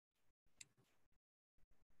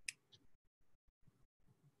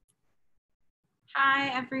Hi,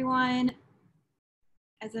 everyone.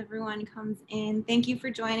 As everyone comes in, thank you for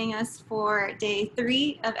joining us for day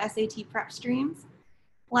 3 of SAT Prep Streams.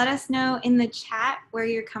 Let us know in the chat where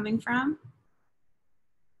you're coming from.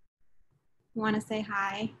 You want to say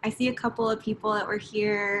hi. I see a couple of people that were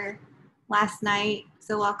here last night,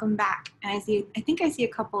 so welcome back. And I think I see a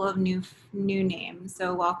couple of new names,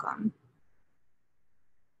 so welcome.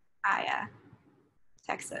 Aya,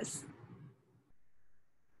 Texas.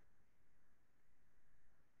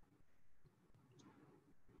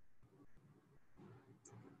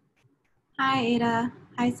 Hi, Ada.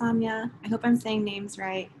 Hi, Samya. I hope I'm saying names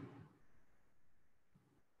right.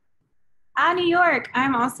 New York.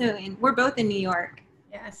 I'm also we're both in New York.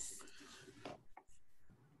 Yes.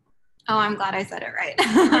 Oh, I'm glad I said it right.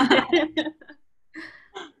 Do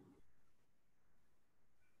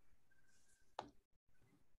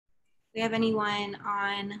we have anyone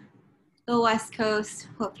on the West Coast?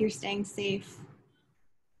 Hope you're staying safe.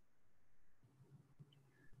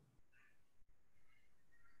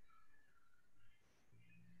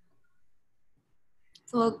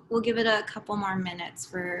 So we'll give it a couple more minutes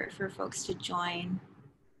for folks to join.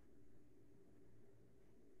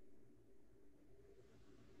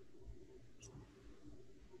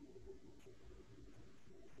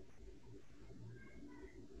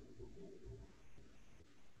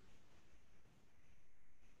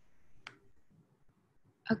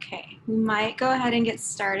 Okay, we might go ahead and get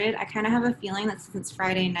started. I kind of have a feeling that since it's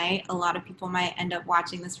Friday night, a lot of people might end up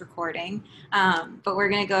watching this recording, but we're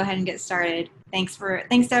gonna go ahead and get started. Thanks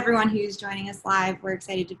to everyone who's joining us live. We're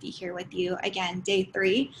excited to be here with you. Again, day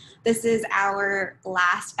 3. This is our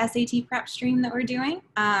last SAT prep stream that we're doing.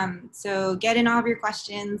 So get in all of your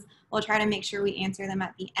questions. We'll try to make sure we answer them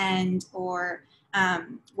at the end, or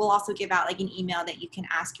we'll also give out like an email that you can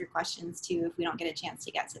ask your questions to if we don't get a chance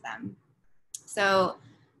to get to them. So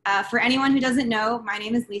for anyone who doesn't know, my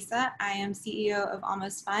name is Lisa. I am CEO of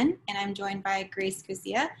Almost Fun, and I'm joined by Grace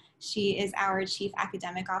Kusia. She is our Chief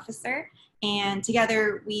Academic Officer. And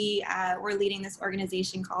together we're leading this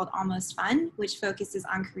organization called Almost Fun, which focuses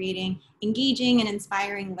on creating engaging and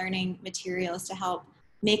inspiring learning materials to help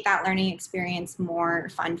make that learning experience more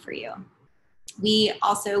fun for you. We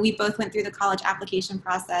both went through the college application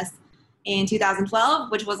process in 2012,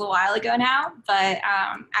 which was a while ago now, but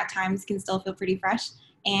at times can still feel pretty fresh.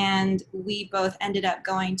 And we both ended up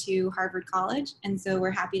going to Harvard College. And so we're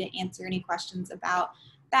happy to answer any questions about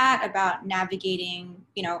that, about navigating,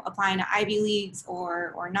 applying to Ivy Leagues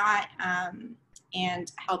or not,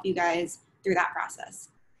 and help you guys through that process.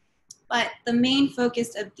 But the main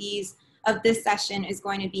focus of this session is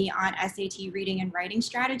going to be on SAT reading and writing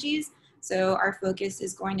strategies. So our focus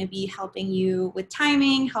is going to be helping you with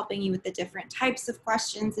timing, helping you with the different types of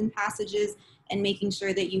questions and passages, and making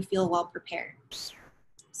sure that you feel well prepared.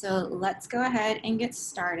 So let's go ahead and get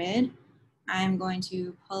started. I'm going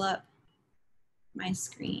to pull up my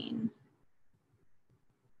screen.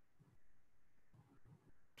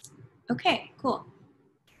 Okay, cool.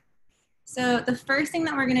 So the first thing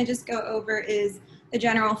that we're going to just go over is the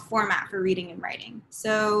general format for reading and writing.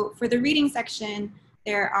 So for the reading section,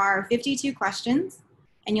 there are 52 questions,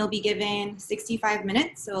 and you'll be given 65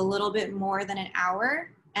 minutes, so a little bit more than an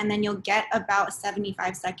hour, and then you'll get about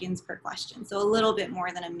 75 seconds per question, so a little bit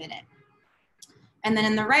more than a minute. And then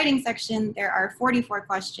in the writing section, there are 44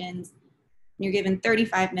 questions, and you're given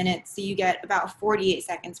 35 minutes, so you get about 48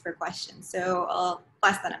 seconds per question, so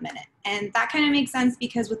less than a minute. And that kind of makes sense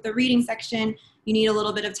because with the reading section, you need a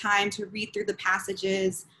little bit of time to read through the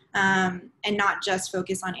passages and not just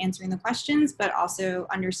focus on answering the questions, but also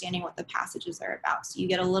understanding what the passages are about. So you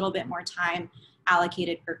get a little bit more time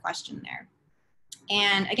allocated per question there.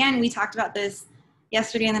 And again, we talked about this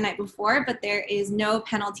yesterday and the night before, but there is no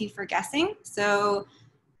penalty for guessing. So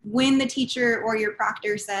when the teacher or your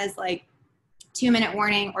proctor says like 2-minute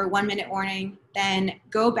warning or 1-minute warning, then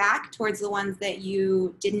go back towards the ones that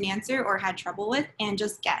you didn't answer or had trouble with and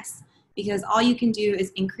just guess. Because all you can do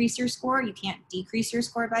is increase your score. You can't decrease your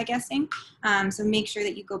score by guessing. So make sure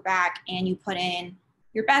that you go back and you put in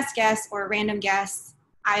your best guess or a random guess.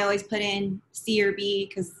 I always put in C or B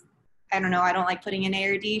because I don't know, I don't like putting in A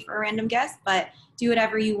or D for a random guess, but do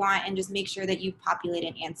whatever you want and just make sure that you populate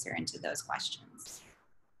an answer into those questions.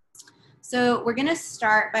 So we're gonna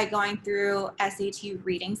start by going through SAT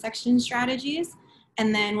reading section strategies,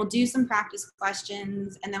 and then we'll do some practice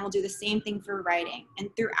questions, and then we'll do the same thing for writing.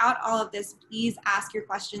 And throughout all of this, please ask your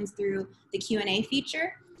questions through the Q&A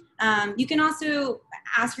feature. You can also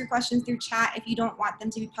ask your questions through chat if you don't want them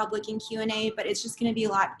to be public in Q&A, but it's just going to be a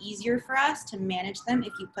lot easier for us to manage them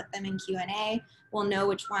if you put them in Q&A. We'll know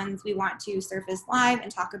which ones we want to surface live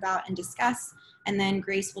and talk about and discuss, and then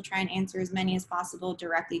Grace will try and answer as many as possible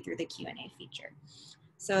directly through the Q&A feature.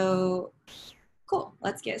 So cool,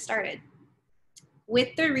 let's get started.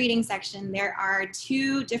 With the reading section, there are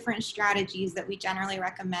 2 different strategies that we generally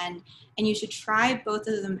recommend, and you should try both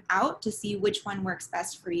of them out to see which one works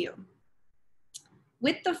best for you.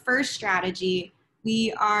 With the first strategy,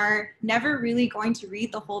 we are never really going to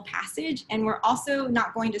read the whole passage, and we're also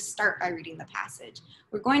not going to start by reading the passage.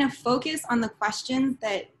 We're going to focus on the questions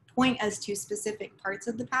that point us to specific parts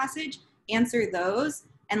of the passage, answer those,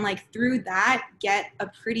 and like through that, get a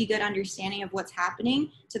pretty good understanding of what's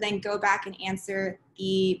happening to then go back and answer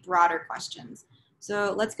the broader questions.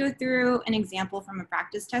 So let's go through an example from a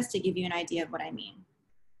practice test to give you an idea of what I mean.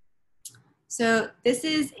 So this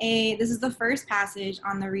is the first passage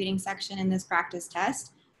on the reading section in this practice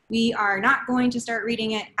test. We are not going to start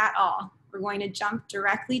reading it at all. We're going to jump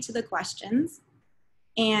directly to the questions.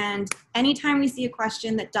 And anytime we see a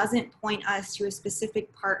question that doesn't point us to a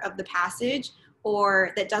specific part of the passage,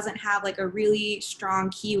 or that doesn't have like a really strong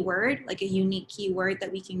keyword, like a unique keyword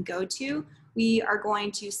that we can go to, we are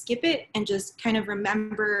going to skip it and just kind of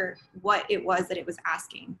remember what it was that it was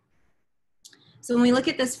asking. So when we look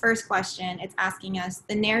at this first question, it's asking us,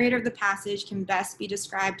 the narrator of the passage can best be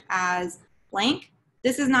described as blank.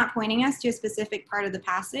 This is not pointing us to a specific part of the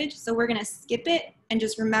passage, so we're gonna skip it and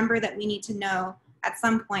just remember that we need to know at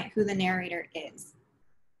some point who the narrator is.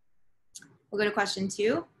 We'll go to question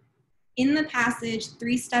 2. In the passage,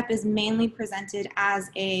 3-step is mainly presented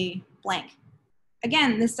as a blank.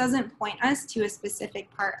 Again, this doesn't point us to a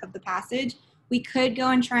specific part of the passage. We could go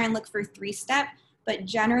and try and look for 3-step, but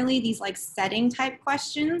generally these like setting type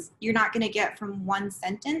questions, you're not gonna get from one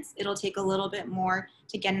sentence. It'll take a little bit more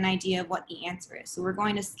to get an idea of what the answer is. So we're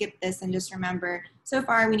going to skip this and just remember, so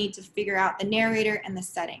far we need to figure out the narrator and the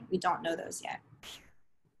setting. We don't know those yet.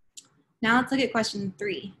 Now let's look at question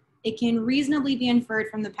 3. It can reasonably be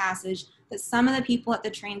inferred from the passage that some of the people at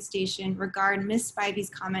the train station regard Miss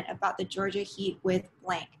Spivey's comment about the Georgia heat with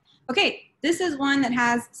blank. Okay, this is one that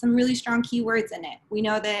has some really strong keywords in it. We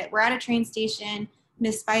know that we're at a train station,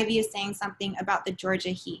 Miss Spivey is saying something about the Georgia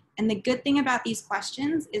heat. And the good thing about these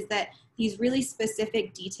questions is that these really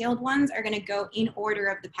specific detailed ones are gonna go in order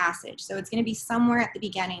of the passage. So it's gonna be somewhere at the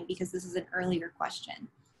beginning because this is an earlier question.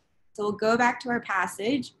 So we'll go back to our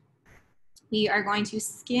passage. We are going to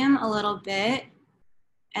skim a little bit,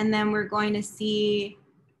 and then we're going to see,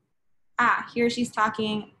 here she's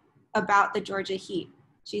talking about the Georgia heat.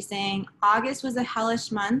 She's saying, August was a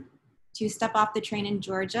hellish month to step off the train in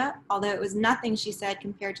Georgia, although it was nothing, she said,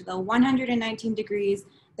 compared to the 119 degrees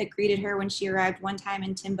that greeted her when she arrived one time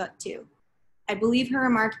in Timbuktu. I believe her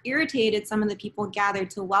remark irritated some of the people gathered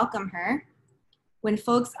to welcome her. When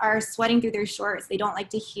folks are sweating through their shorts, they don't like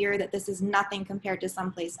to hear that this is nothing compared to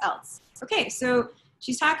someplace else. Okay, so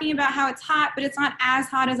she's talking about how it's hot, but it's not as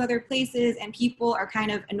hot as other places, and people are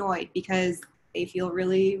kind of annoyed because they feel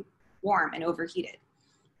really warm and overheated.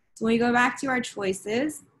 So when we go back to our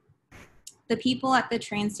choices, the people at the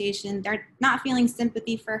train station, they're not feeling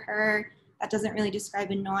sympathy for her. That doesn't really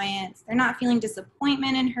describe annoyance. They're not feeling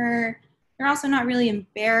disappointment in her. They're also not really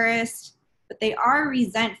embarrassed, but they are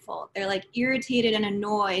resentful. They're like irritated and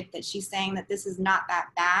annoyed that she's saying that this is not that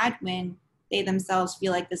bad when they themselves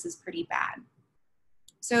feel like this is pretty bad.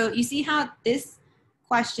 So you see how this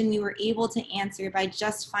question we were able to answer by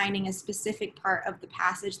just finding a specific part of the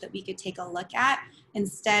passage that we could take a look at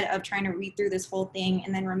instead of trying to read through this whole thing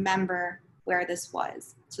and then remember where this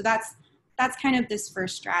was. So that's kind of this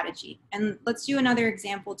first strategy. And let's do another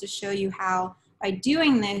example to show you how by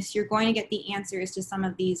doing this, you're going to get the answers to some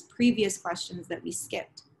of these previous questions that we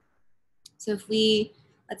skipped. So if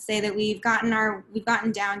let's say that we've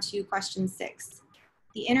gotten down to question 6.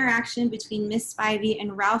 The interaction between Miss Spivey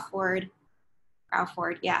and Ralph Ford,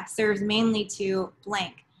 serves mainly to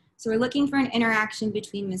blank. So we're looking for an interaction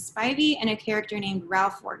between Miss Spivey and a character named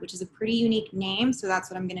Ralph Ford, which is a pretty unique name, so that's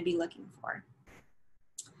what I'm gonna be looking for.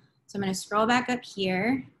 So I'm gonna scroll back up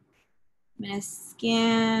here. I'm gonna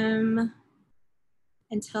skim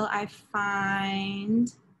until I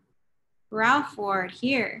find Ralph Ford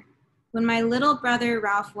here. When my little brother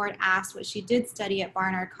Ralph Ford asked what she did study at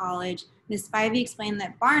Barnard College, Miss Spivey explained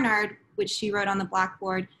that Barnard, which she wrote on the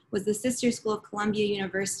blackboard, was the sister school of Columbia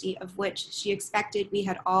University, of which she expected we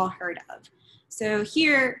had all heard of. So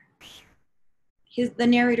here, the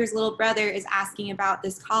narrator's little brother is asking about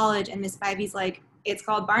this college, and Miss Spivey's like, it's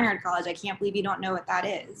called Barnard College. I can't believe you don't know what that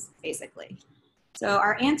is, basically. So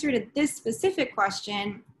our answer to this specific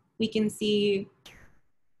question, we can see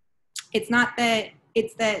it's not that,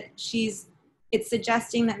 it's that it's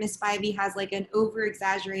suggesting that Miss Spivey has like an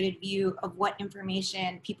over-exaggerated view of what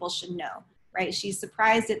information people should know, right? She's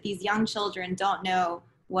surprised that these young children don't know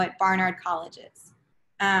what Barnard College is.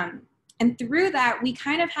 And through that, we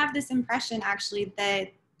kind of have this impression actually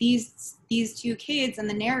that these two kids and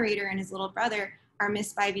the narrator and his little brother are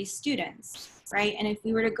Miss Spivey's students, right? And if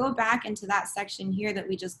we were to go back into that section here that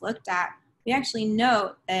we just looked at, we actually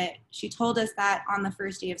note that she told us that on the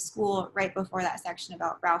first day of school, right before that section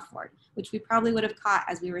about Ralph Ford, which we probably would have caught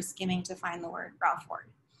as we were skimming to find the word Ralph Ford.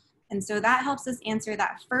 And so that helps us answer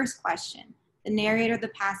that first question. The narrator of the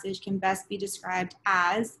passage can best be described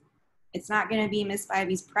as, it's not going to be Miss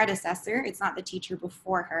Spivey's predecessor. It's not the teacher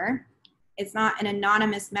before her. It's not an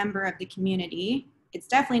anonymous member of the community. It's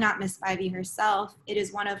definitely not Miss Spivey herself. It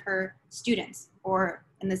is one of her students, or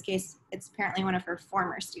in this case, it's apparently one of her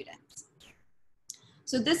former students.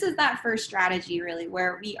 So this is that first strategy really,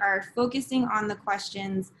 where we are focusing on the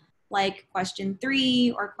questions like question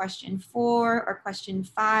 3 or question 4 or question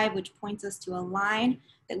 5, which points us to a line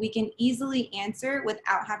that we can easily answer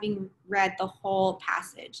without having read the whole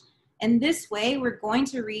passage. And this way, we're going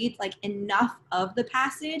to read like enough of the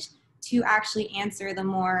passage to actually answer the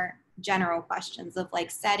more general questions of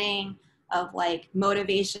like setting, of like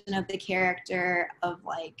motivation of the character, of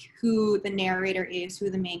like who the narrator is, who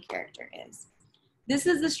the main character is. This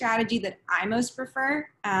is the strategy that I most prefer.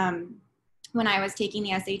 When I was taking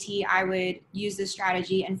the SAT, I would use this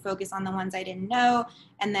strategy and focus on the ones I didn't know.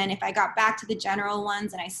 And then if I got back to the general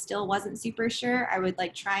ones and I still wasn't super sure, I would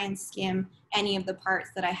like try and skim any of the parts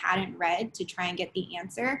that I hadn't read to try and get the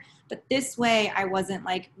answer. But this way, I wasn't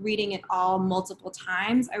like reading it all multiple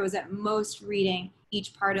times. I was at most reading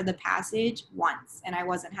each part of the passage once, and I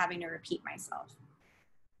wasn't having to repeat myself.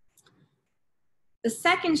 The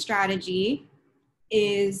second strategy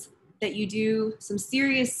is that you do some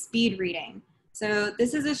serious speed reading. So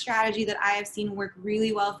this is a strategy that I have seen work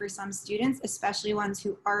really well for some students, especially ones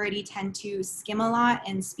who already tend to skim a lot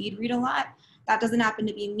and speed read a lot. That doesn't happen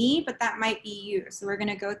to be me, but that might be you. So we're going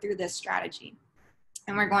to go through this strategy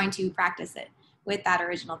and we're going to practice it with that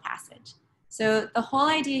original passage. So the whole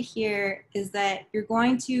idea here is that you're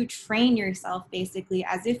going to train yourself basically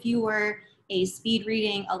as if you were a speed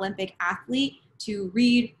reading Olympic athlete to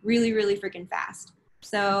read really, really freaking fast.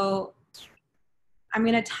 So I'm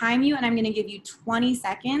going to time you and I'm going to give you 20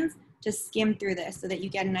 seconds to skim through this so that you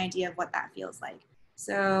get an idea of what that feels like.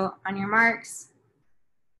 So on your marks,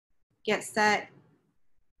 get set,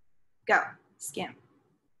 go, skim.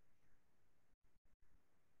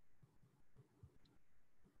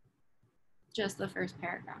 Just the first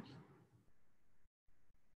paragraph.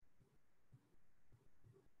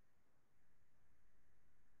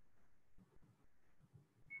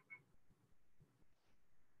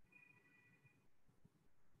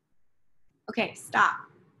 Okay, stop.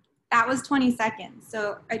 That was 20 seconds.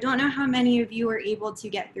 So I don't know how many of you were able to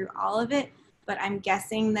get through all of it, but I'm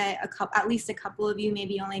guessing that at least a couple of you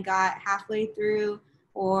maybe only got halfway through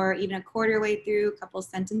or even a quarter way through, a couple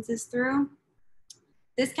sentences through.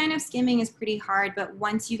 This kind of skimming is pretty hard, but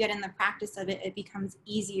once you get in the practice of it, it becomes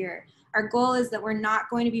easier. Our goal is that we're not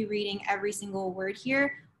going to be reading every single word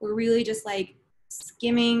here. We're really just like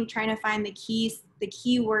skimming, trying to find the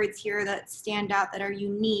key words here that stand out, that are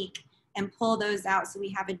unique, and pull those out so we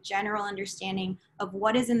have a general understanding of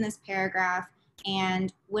what is in this paragraph.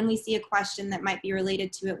 And when we see a question that might be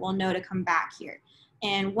related to it, we'll know to come back here.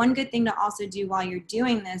 And one good thing to also do while you're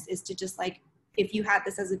doing this is to just like, if you had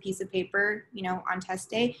this as a piece of paper, you know, on test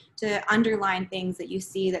day, to underline things that you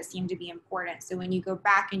see that seem to be important. So when you go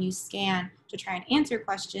back and you scan to try and answer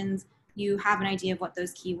questions, you have an idea of what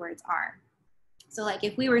those keywords are. So like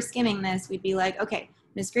if we were skimming this, we'd be like, okay,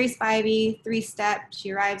 Miss Grace Spivey, 3-step,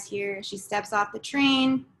 she arrives here, she steps off the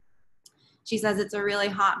train. She says it's a really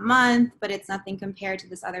hot month, but it's nothing compared to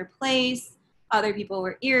this other place. Other people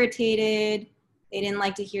were irritated. They didn't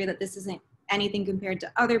like to hear that this isn't anything compared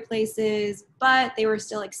to other places, but they were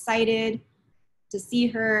still excited to see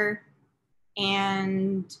her.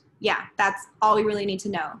 And yeah, that's all we really need to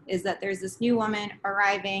know, is that there's this new woman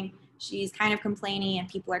arriving. She's kind of complaining and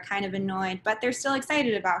people are kind of annoyed, but they're still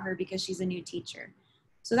excited about her because she's a new teacher.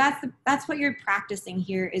 So that's what you're practicing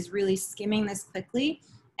here, is really skimming this quickly.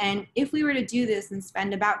 And if we were to do this and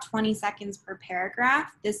spend about 20 seconds per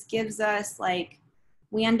paragraph, this gives us like,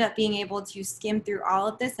 we end up being able to skim through all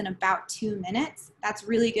of this in about 2 minutes. That's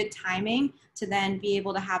really good timing to then be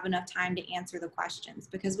able to have enough time to answer the questions.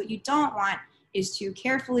 Because what you don't want is to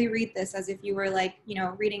carefully read this as if you were like, you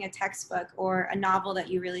know, reading a textbook or a novel that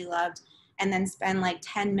you really loved, and then spend like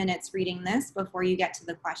 10 minutes reading this before you get to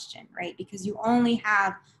the question, right? Because you only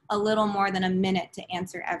have a little more than a minute to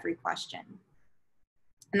answer every question.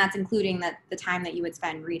 And that's including the time that you would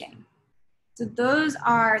spend reading. So those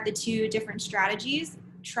are the two different strategies.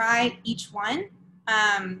 Try each one.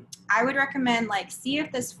 I would recommend see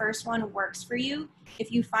if this first one works for you.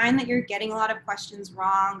 If you find that you're getting a lot of questions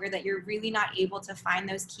wrong or that you're really not able to find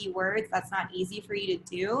those keywords, that's not easy for you to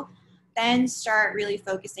do, then start really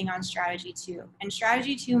focusing on strategy 2. And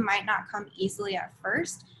strategy 2 might not come easily at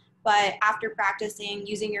first, but after practicing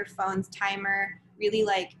using your phone's timer, really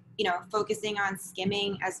focusing on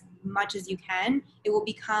skimming as much as you can, it will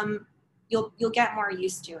become, you'll get more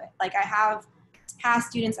used to it. Like I have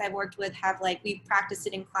past students I've worked with have we've practiced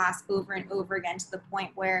it in class over and over again to the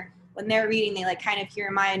point where when they're reading, they kind of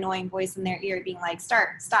hear my annoying voice in their ear being like,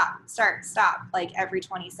 start, stop, every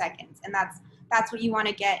 20 seconds. And that's what you want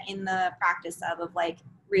to get in the practice of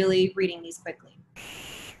really reading these quickly.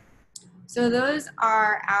 So those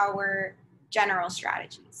are our general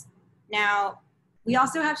strategies. Now, we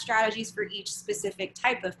also have strategies for each specific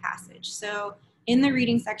type of passage. So in the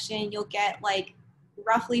reading section, you'll get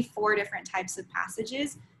roughly 4 different types of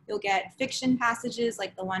passages. You'll get fiction passages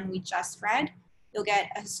like the one we just read. You'll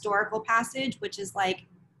get a historical passage, which is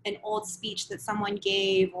an old speech that someone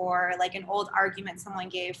gave or an old argument someone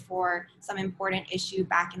gave for some important issue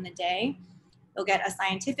back in the day. You'll get a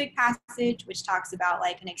scientific passage, which talks about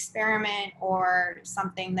an experiment or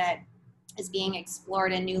something that is being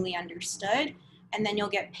explored and newly understood. And then you'll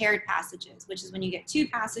get paired passages, which is when you get 2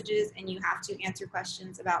 passages and you have to answer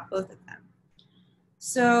questions about both of them.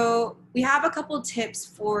 So we have a couple tips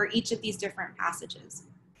for each of these different passages.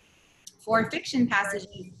 For fiction passages,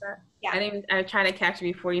 yeah. I tried to catch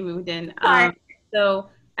you before you moved in. Sorry. So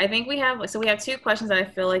I think we have 2 questions that I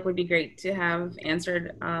feel like would be great to have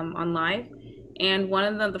answered on live. And one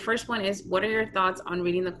of them, the first one is, what are your thoughts on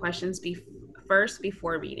reading the questions first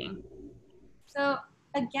before reading? So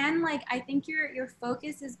again, I think your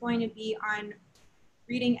focus is going to be on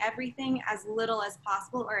reading everything as little as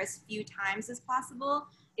possible or as few times as possible.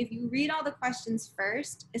 If you read all the questions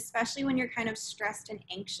first, especially when you're kind of stressed and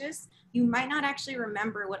anxious, you might not actually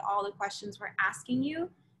remember what all the questions were asking you,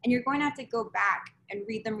 and you're going to have to go back and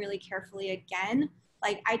read them really carefully again.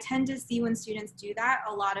 I tend to see when students do that,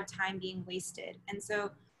 a lot of time being wasted. And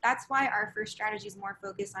so that's why our first strategy is more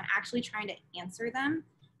focused on actually trying to answer them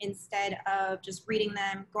instead of just reading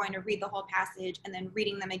them, going to read the whole passage and then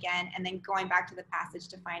reading them again and then going back to the passage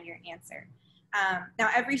to find your answer. Now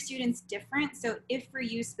every student's different. So if for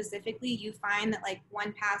you specifically, you find that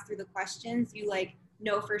one pass through the questions, you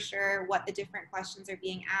know for sure what the different questions are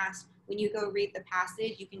being asked. When you go read the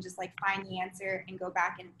passage, you can just find the answer and go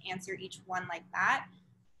back and answer each one like that.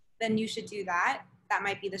 Then you should do that. That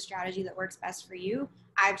might be the strategy that works best for you.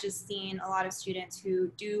 I've just seen a lot of students who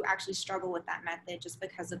do actually struggle with that method just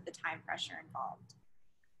because of the time pressure involved.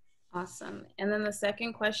 Awesome. And then the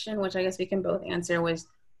second question, which I guess we can both answer, was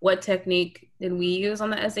what technique did we use on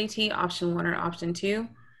the SAT, option 1 or option 2?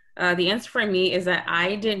 The answer for me is that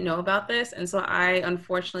I didn't know about this. And so I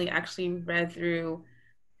unfortunately actually read through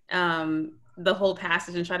the whole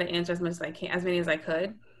passage and tried to answer as many as I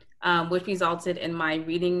could, which resulted in my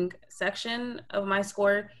reading section of my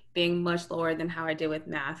score being much lower than how I did with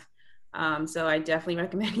math. So I definitely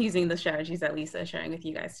recommend using the strategies that Lisa is sharing with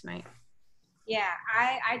you guys tonight. Yeah,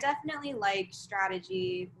 I definitely like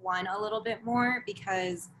strategy 1 a little bit more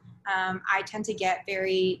because I tend to get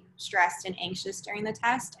very stressed and anxious during the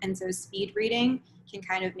test. And so speed reading can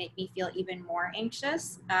kind of make me feel even more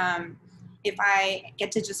anxious. If I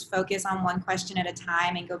get to just focus on one question at a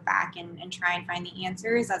time and go back and try and find the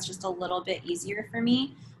answers, that's just a little bit easier for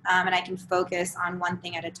me. And I can focus on one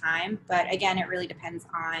thing at a time. But again, it really depends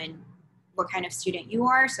on what kind of student you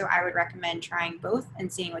are. So I would recommend trying both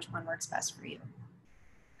and seeing which one works best for you.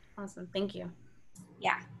 Awesome. Thank you.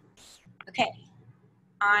 Yeah. Okay.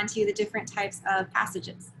 On to the different types of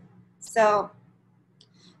passages. So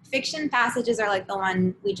fiction passages are the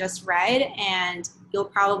one we just read, and you'll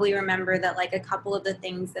probably remember that a couple of the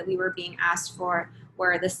things that we were being asked for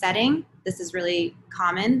were the setting. This is really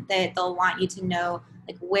common, that they'll want you to know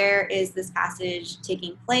where is this passage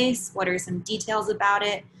taking place, what are some details about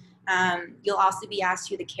it. You'll also be asked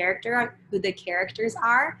who the characters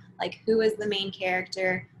are, who is the main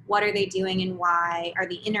character, what are they doing and why, are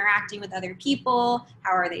they interacting with other people,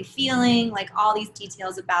 how are they feeling, all these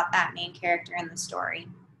details about that main character in the story.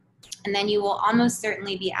 And then you will almost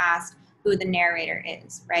certainly be asked who the narrator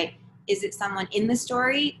is, right? Is it someone in the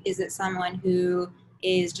story? Is it someone who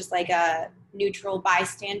is just a neutral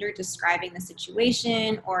bystander describing the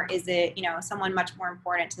situation? Or is it, someone much more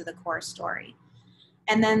important to the core story?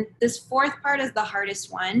 And then this fourth part is the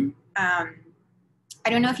hardest one. I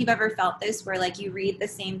don't know if you've ever felt this where like you read the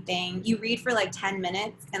same thing, you read for like 10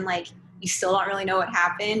 minutes and like you still don't really know what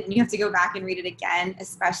happened and you have to go back and read it again,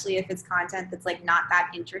 especially if it's content that's like not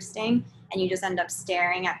that interesting and you just end up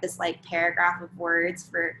staring at this like paragraph of words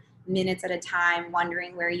for minutes at a time,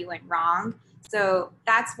 wondering where you went wrong. So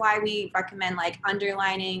that's why we recommend like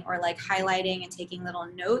underlining or like highlighting and taking little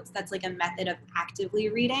notes. That's like a method of actively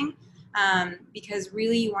reading, because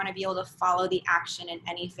really you want to be able to follow the action in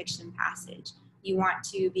any fiction passage. You want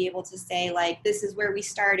to be able to say like, this is where we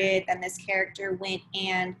started, then this character went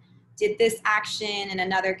and did this action and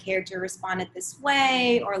another character responded this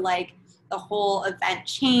way, or like the whole event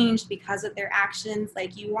changed because of their actions.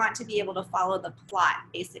 Like you want to be able to follow the plot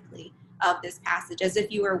basically of this passage as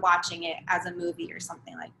if you were watching it as a movie or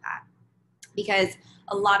something like that. Because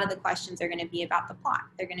a lot of the questions are going to be about the plot.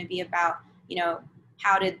 They're going to be about, you know,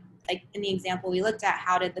 how did, like in the example we looked at,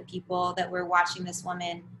 how did the people that were watching this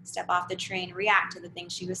woman step off the train react to the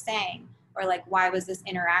things she was saying? Or like, why was this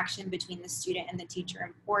interaction between the student and the teacher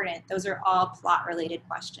important? Those are all plot related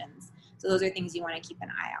questions. So those are things you want to keep an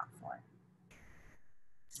eye out for.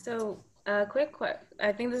 So, I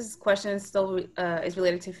think this question is still is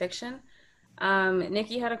related to fiction.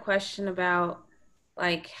 Nikki had a question about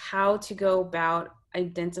like how to go about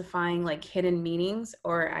identifying like hidden meanings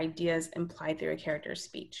or ideas implied through a character's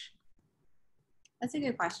speech. That's a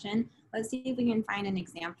good question. Let's see if we can find an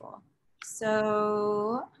example.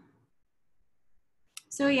 So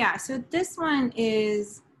this one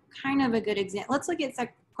is kind of a good example. Let's look at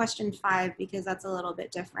question 5 because that's a little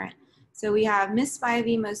bit different. So we have Miss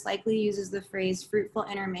Spivey most likely uses the phrase fruitful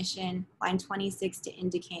intermission, line 26, to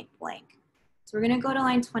indicate blank. So we're going to go to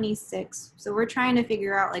line 26. So we're trying to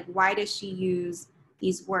figure out like, why does she use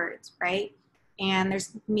these words, right? And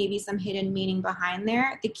there's maybe some hidden meaning behind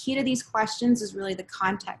there. The key to these questions is really the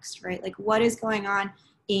context, right? Like what is going on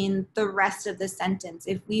in the rest of the sentence?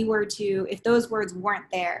 If those words weren't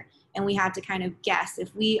there and we had to kind of guess,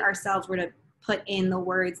 if we ourselves were to put in the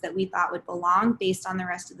words that we thought would belong based on the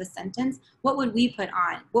rest of the sentence, what would we put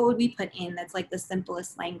in that's like the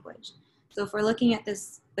simplest language? So if we're looking at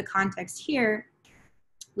the context here,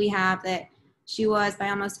 we have that she was, by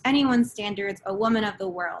almost anyone's standards, a woman of the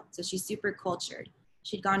world. So she's super cultured.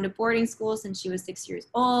 She'd gone to boarding school since she was 6 years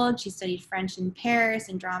old. She studied French in Paris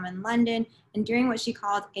and drama in London. And during what she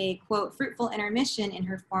called a, quote, fruitful intermission in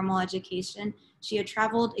her formal education, she had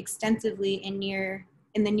traveled extensively in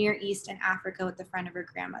the Near East and Africa with a friend of her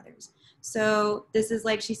grandmother's. So this is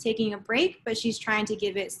like she's taking a break, but she's trying to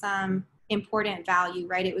give it some important value,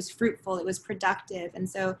 right? It was fruitful, it was productive. And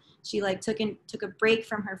so she like took a break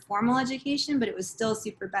from her formal education, but it was still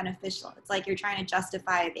super beneficial. It's like you're trying to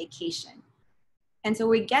justify a vacation. And so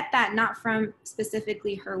we get that not from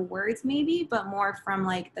specifically her words maybe, but more from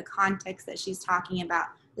like the context that she's talking about,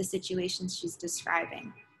 the situations she's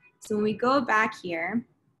describing. So when we go back here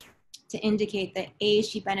to indicate that A,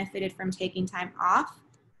 she benefited from taking time off,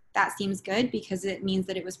 that seems good because it means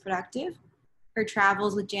that it was productive. Her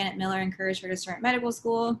travels with Janet Miller encouraged her to start medical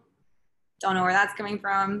school. Don't know where that's coming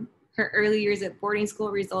from. Her early years at boarding school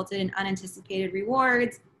resulted in unanticipated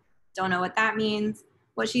rewards. Don't know what that means.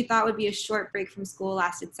 What she thought would be a short break from school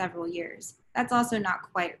lasted several years. That's also not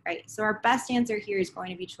quite right. So our best answer here is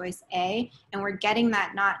going to be choice A, and we're getting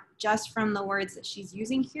that not just from the words that she's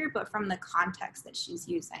using here, but from the context that she's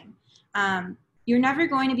using. You're never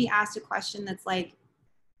going to be asked a question that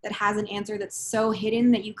has an answer that's so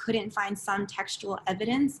hidden that you couldn't find some textual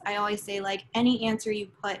evidence. I always say like any answer you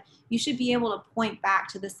put, you should be able to point back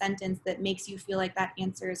to the sentence that makes you feel like that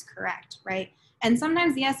answer is correct, right? And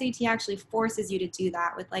sometimes the SAT actually forces you to do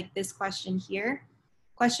that with like this question here.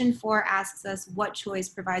 Question 4 asks us what choice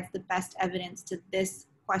provides the best evidence to this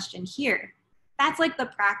question here. That's like the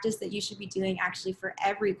practice that you should be doing actually for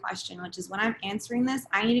every question, which is when I'm answering this,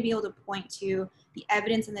 I need to be able to point to the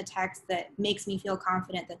evidence in the text that makes me feel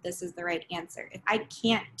confident that this is the right answer. If I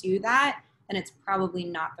can't do that, then it's probably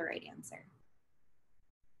not the right answer.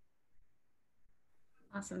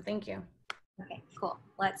 Awesome, thank you. Okay, cool.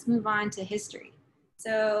 Let's move on to history.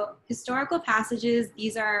 So historical passages,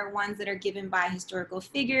 these are ones that are given by historical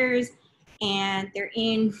figures and they're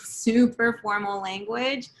in super formal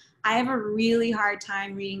language. I have a really hard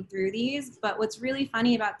time reading through these, but what's really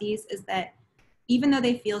funny about these is that even though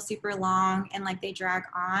they feel super long and like they drag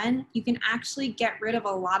on, you can actually get rid of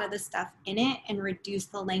a lot of the stuff in it and reduce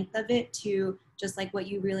the length of it to just like what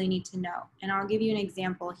you really need to know. And I'll give you an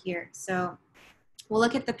example here. So we'll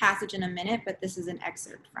look at the passage in a minute, but this is an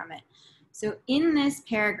excerpt from it. So in this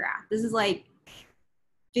paragraph, this is like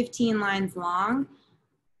 15 lines long.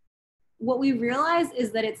 What we realize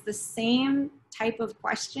is that it's the same type of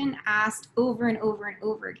question asked over and over and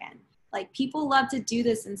over again. Like people love to do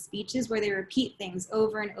this in speeches where they repeat things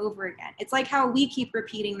over and over again. It's like how we keep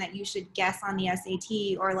repeating that you should guess on the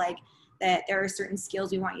SAT, or like that there are certain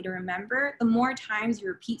skills we want you to remember. The more times you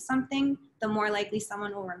repeat something, the more likely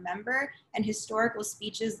someone will remember. And historical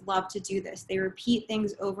speeches love to do this. They repeat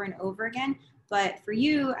things over and over again. But for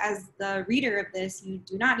you as the reader of this, you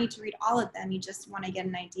do not need to read all of them. You just want to get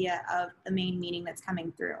an idea of the main meaning that's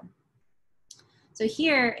coming through. So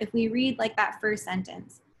here, if we read like that first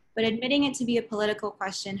sentence, but admitting it to be a political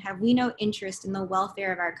question, have we no interest in the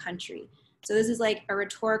welfare of our country? So this is like a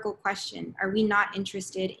rhetorical question. Are we not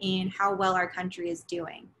interested in how well our country is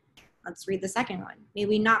doing? Let's read the second one. May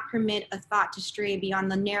we not permit a thought to stray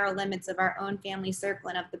beyond the narrow limits of our own family circle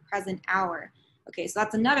and of the present hour. Okay, so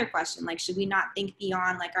that's another question. Like, should we not think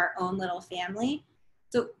beyond like our own little family?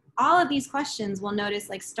 So all of these questions we'll notice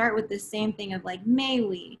like start with the same thing of like, may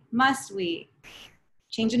we, must we,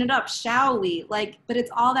 changing it up, shall we? Like, but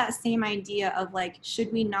it's all that same idea of like,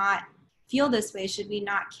 should we not feel this way? Should we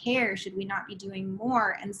not care? Should we not be doing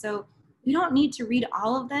more? And so we don't need to read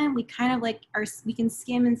all of them. We kind of like we can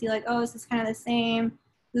skim and see like, oh, this is kind of the same.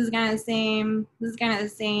 This is kind of the same. This is kind of the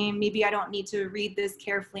same. Maybe I don't need to read this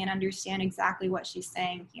carefully and understand exactly what she's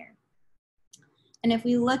saying here. And if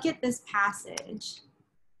we look at this passage,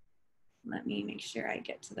 let me make sure I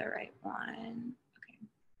get to the right one.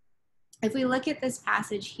 If we look at this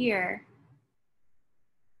passage here,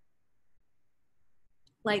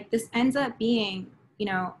 like this ends up being, you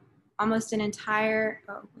know, almost an entire,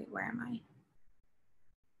 oh wait, where am I?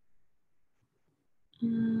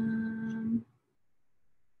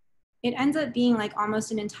 It ends up being like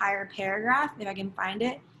almost an entire paragraph, if I can find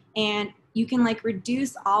it. And you can like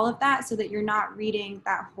reduce all of that so that you're not reading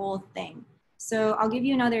that whole thing. So I'll give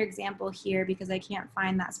you another example here because I can't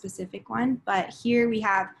find that specific one. But here we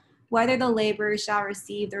have, whether the laborer shall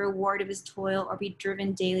receive the reward of his toil or be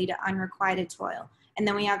driven daily to unrequited toil. And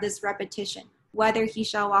then we have this repetition, whether he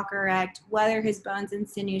shall walk erect, whether his bones and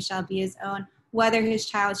sinews shall be his own, whether his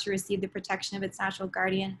child should receive the protection of its natural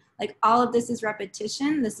guardian. Like all of this is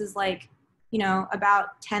repetition. This is like, you know,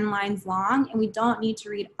 about 10 lines long, and we don't need to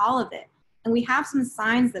read all of it. And we have some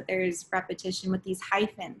signs that there's repetition with these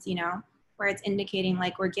hyphens, you know, where it's indicating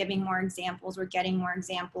like we're giving more examples, we're getting more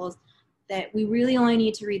examples, that we really only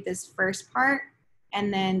need to read this first part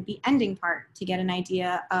and then the ending part to get an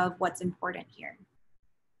idea of what's important here.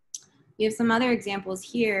 We have some other examples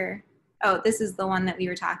here. Oh, this is the one that we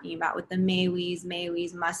were talking about with the may we's,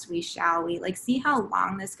 must we, shall we. Like, see how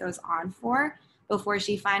long this goes on for before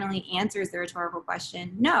she finally answers the rhetorical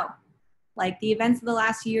question? No. Like, the events of the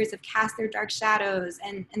last few years have cast their dark shadows,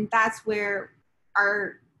 and that's where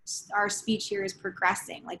our speech here is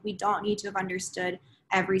progressing. Like, we don't need to have understood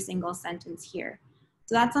every single sentence here.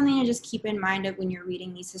 So that's something to just keep in mind of when you're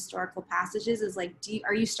reading these historical passages is like,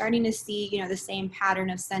 are you starting to see, you know, the same pattern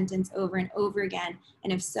of sentence over and over again?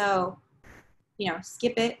 And if so, you know,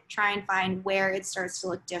 skip it, try and find where it starts to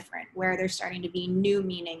look different, where there's starting to be new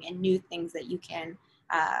meaning and new things that you can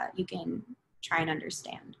try and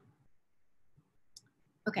understand.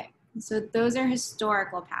 Okay, so those are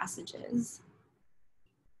historical passages.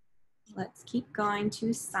 Let's keep going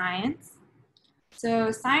to science.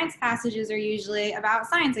 So science passages are usually about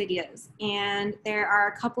science ideas, and there are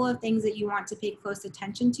a couple of things that you want to pay close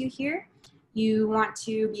attention to here. You want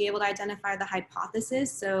to be able to identify the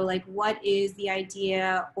hypothesis. So like, what is the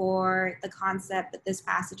idea or the concept that this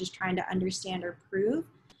passage is trying to understand or prove?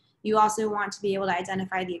 You also want to be able to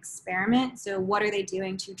identify the experiment. So what are they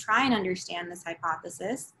doing to try and understand this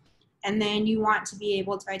hypothesis? And then you want to be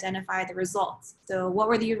able to identify the results. So what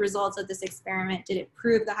were the results of this experiment? Did it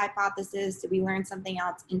prove the hypothesis? Did we learn something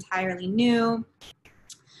else entirely new?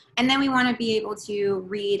 And then we want to be able to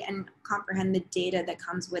read and comprehend the data that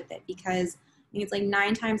comes with it, because I think it's like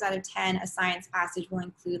 9 times out of 10, a science passage will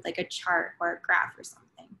include like a chart or a graph or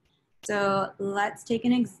something. So let's take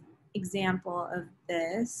an example of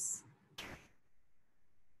this.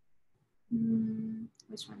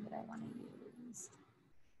 Which one did I want to use?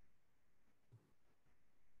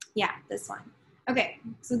 Yeah, this one. Okay,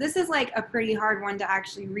 so this is like a pretty hard one to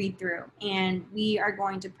actually read through, and we are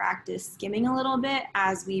going to practice skimming a little bit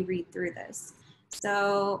as we read through this.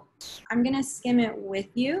 So I'm gonna skim it with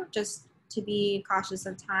you just to be cautious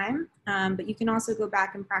of time, but you can also go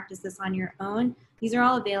back and practice this on your own. These are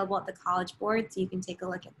all available at the College Board, so you can take a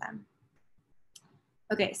look at them.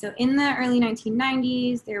 Okay, so in the early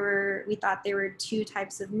 1990s, we thought there were 2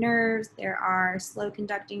 types of nerves. There are slow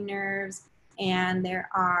conducting nerves, and there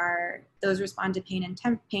are those respond to pain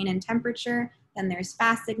and temperature. Then there's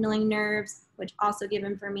fast signaling nerves, which also give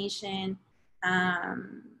information.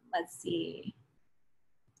 Let's see.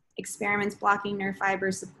 experiments blocking nerve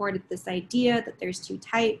fibers supported this idea that there's two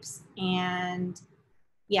types. And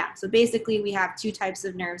yeah, so basically we have two types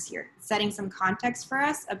of nerves here, setting some context for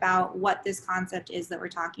us about what this concept is that we're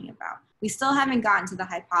talking about. We still haven't gotten to the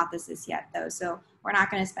hypothesis yet though, so we're not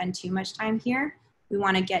going to spend too much time here. We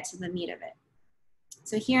want to get to the meat of it.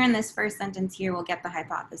 So here in this first sentence here, we'll get the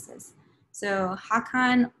hypothesis. So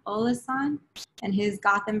Hakan Olasan and his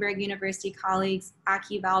Gothenburg University colleagues,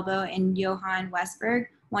 Aki Valbo and Johan Westberg,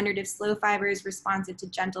 wondered if slow fibers responsive to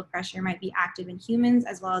gentle pressure might be active in humans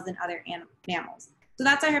as well as in other mammals. So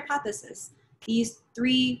that's our hypothesis. These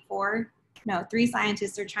three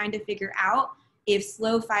scientists are trying to figure out if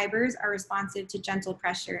slow fibers are responsive to gentle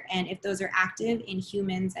pressure and if those are active in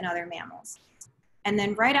humans and other mammals. And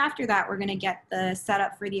then right after that, we're going to get the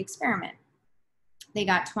setup for the experiment. They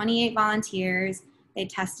got 28 volunteers. They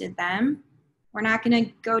tested them. We're not going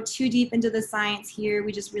to go too deep into the science here.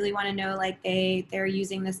 We just really want to know, like, they're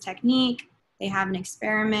using this technique. They have an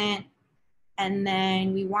experiment. And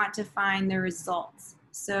then we want to find the results.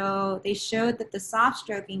 So they showed that the soft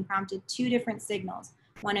stroking prompted two different signals,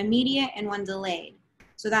 one immediate and one delayed.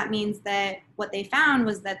 So that means that what they found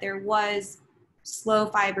was that there was slow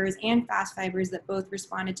fibers and fast fibers that both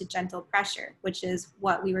responded to gentle pressure, which is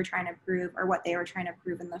what we were trying to prove, or what they were trying to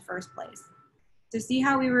prove in the first place. To see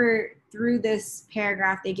how we were through this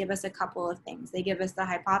paragraph, they give us a couple of things. They give us the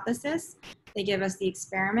hypothesis, they give us the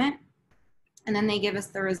experiment, and then they give us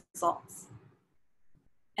the results.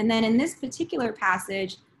 And then in this particular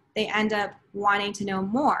passage, they end up wanting to know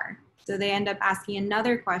more. So they end up asking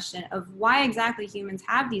another question of why exactly humans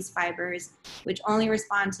have these fibers, which only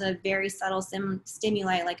respond to very subtle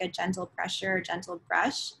stimuli like a gentle pressure or gentle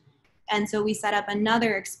brush. And so we set up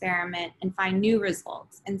another experiment and find new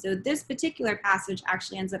results. And so this particular passage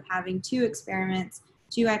actually ends up having two experiments,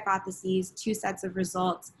 two hypotheses, two sets of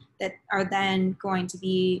results that are then going to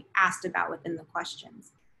be asked about within the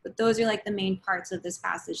questions. But those are like the main parts of this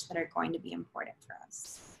passage that are going to be important for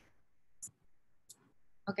us.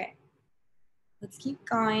 Okay. Let's keep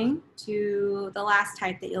going to the last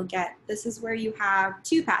type that you'll get. This is where you have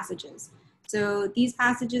two passages. So these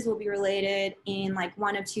passages will be related in like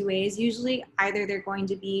one of two ways. Usually either they're going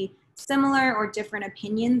to be similar or different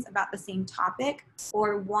opinions about the same topic,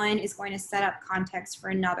 or one is going to set up context for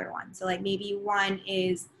another one. So like maybe one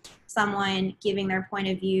is someone giving their point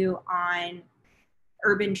of view on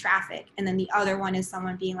urban traffic, and then the other one is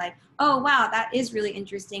someone being like, oh wow, that is really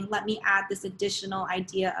interesting, let me add this additional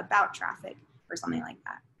idea about traffic, or something like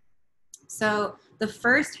that. So the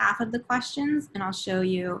first half of the questions, and I'll show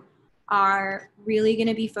you, are really going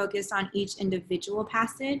to be focused on each individual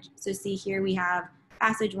passage. So see here we have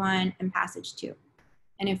passage 1 and passage 2.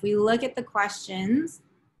 And if we look at the questions,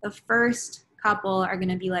 the first couple are going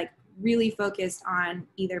to be like really focused on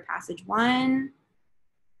either passage 1,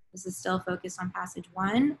 this is still focused on passage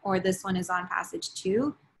 1, or this one is on passage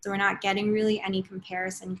 2. So we're not getting really any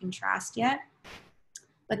comparison contrast yet.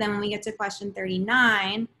 But then when we get to question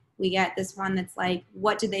 39, we get this one that's like,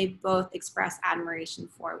 what do they both express admiration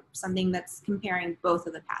for? Something that's comparing both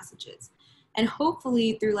of the passages. And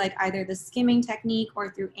hopefully through like either the skimming technique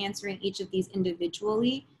or through answering each of these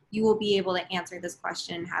individually, you will be able to answer this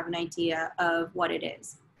question and have an idea of what it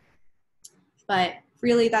is. But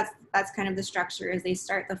really that's kind of the structure, is they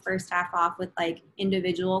start the first half off with like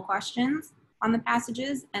individual questions on the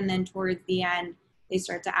passages, and then towards the end, they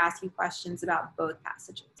start to ask you questions about both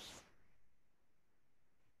passages.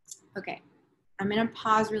 Okay, I'm gonna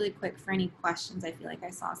pause really quick for any questions. I feel like I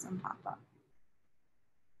saw some pop up.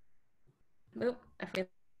 Nope, I forget.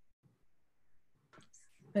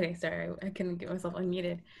 Okay, sorry, I couldn't get myself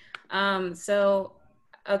unmuted. So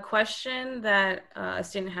a question that a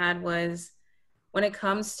student had was, when it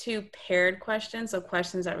comes to paired questions, so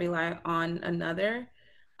questions that rely on another,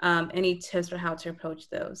 any tips for how to approach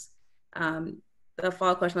those? The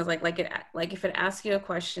follow-up question was like if it asks you a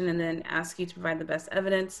question and then asks you to provide the best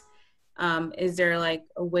evidence, is there like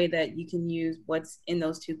a way that you can use what's in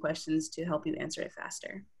those two questions to help you answer it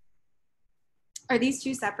faster? Are these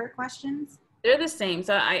two separate questions? They're the same.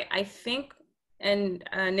 So I think, and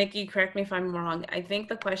Nikki, correct me if I'm wrong, I think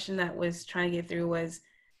the question that was trying to get through was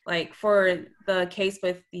like for the case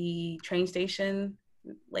with the train station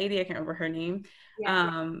lady, I can't remember her name,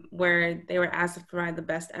 where they were asked to provide the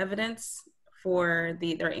best evidence for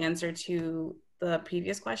their answer to the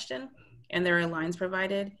previous question, and there are lines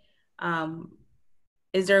provided.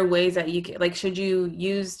 Is there ways that you can, like, should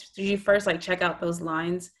you first like check out those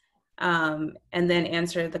lines and then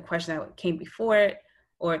answer the question that came before it,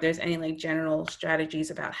 or if there's any like general strategies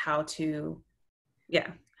about how to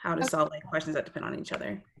solve like questions that depend on each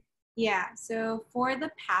other? Yeah, so for the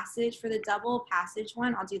passage, for the double passage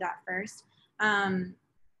one, I'll do that first.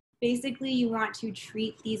 Basically, you want to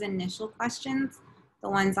treat these initial questions, the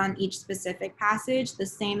ones on each specific passage, the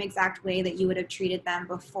same exact way that you would have treated them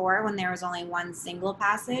before when there was only one single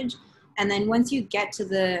passage. And then once you get to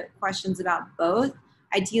the questions about both,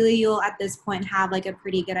 ideally you'll at this point have like a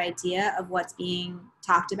pretty good idea of what's being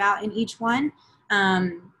talked about in each one.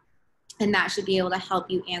 And that should be able to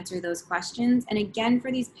help you answer those questions. And again,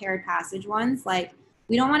 for these paired passage ones, like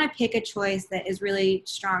we don't want to pick a choice that is really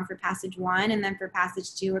strong for passage one, and then for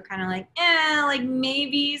passage two, we're kind of like, like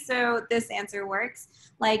maybe, so this answer works.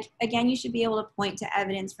 Like, again, you should be able to point to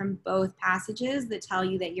evidence from both passages that tell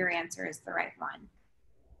you that your answer is the right one.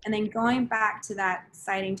 And then going back to that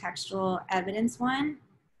citing textual evidence one,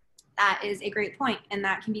 that is a great point, and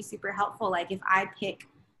that can be super helpful. Like if I pick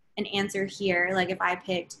an answer here, like if I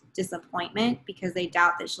picked disappointment because they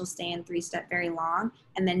doubt that she'll stay in three-step very long,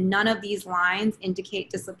 and then none of these lines indicate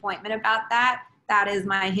disappointment about that, that is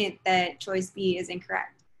my hint that choice B is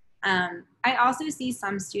incorrect. I also see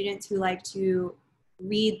some students who like to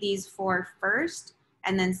read these four first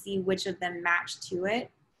and then see which of them match to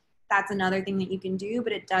it. That's another thing that you can do,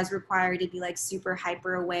 but it does require you to be like super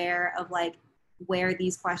hyper aware of like where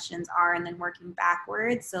these questions are and then working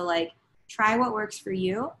backwards. So like try what works for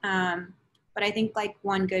you. But I think like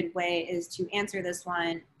one good way is to answer this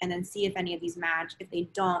one and then see if any of these match. If they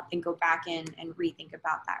don't, then go back in and rethink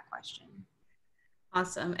about that question.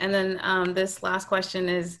 Awesome. And then this last question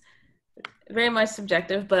is very much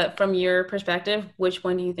subjective, but from your perspective, which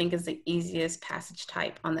one do you think is the easiest passage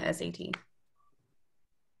type on the SAT?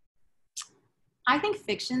 I think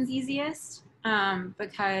fiction's easiest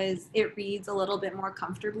because it reads a little bit more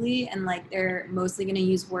comfortably, and like they're mostly going to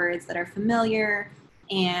use words that are familiar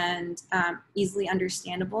and easily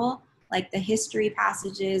understandable. Like the history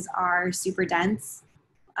passages are super dense.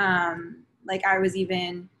 Like I was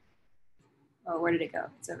even, oh, where did it go?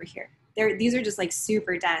 It's over here. These are just like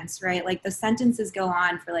super dense, right? Like the sentences go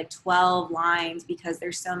on for like 12 lines because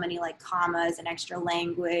there's so many like commas and extra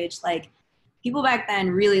language. Like people back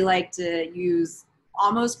then really like to use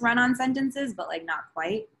almost run-on sentences, but like not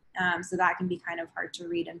quite. So that can be kind of hard to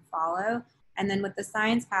read and follow. And then with the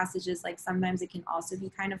science passages, like sometimes it can also be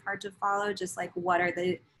kind of hard to follow. Just like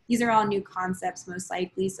these are all new concepts most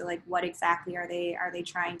likely. So like what exactly are they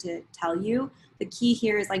trying to tell you? The key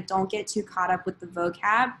here is like don't get too caught up with the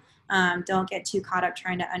vocab. Don't get too caught up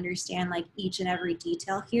trying to understand like each and every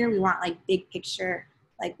detail here. We want like big picture,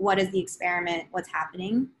 like what is the experiment, what's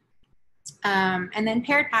happening. And then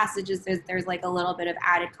paired passages, there's like a little bit of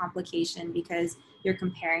added complication because you're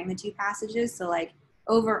comparing the two passages. So like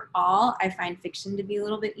overall, I find fiction to be a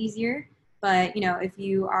little bit easier. But you know, if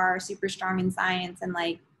you are super strong in science and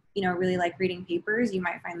like, you know, really like reading papers, you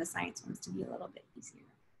might find the science ones to be a little bit easier.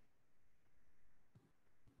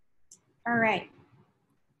 All right.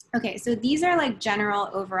 Okay, so these are like general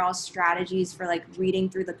overall strategies for like reading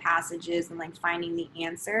through the passages and like finding the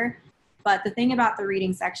answer. But the thing about the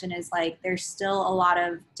reading section is like there's still a lot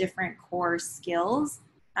of different core skills.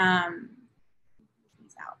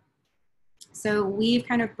 So we've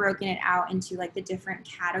kind of broken it out into like the different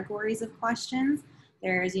categories of questions.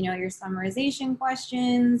 There's, you know, your summarization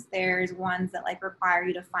questions. There's ones that like require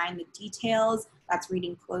you to find the details. That's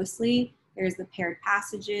reading closely. There's the paired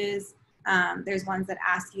passages. There's ones that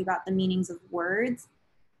ask you about the meanings of words.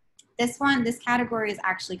 This category is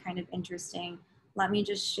actually kind of interesting. Let me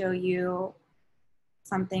just show you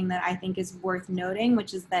something that I think is worth noting,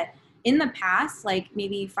 which is that in the past, like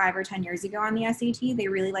maybe 5 or 10 years ago on the SAT, they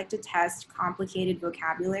really like to test complicated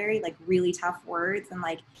vocabulary, like really tough words, and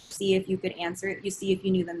like see if you could answer it, you see if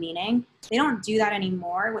you knew the meaning. They don't do that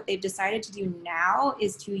anymore. What they've decided to do now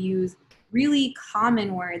is to use really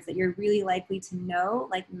common words that you're really likely to know,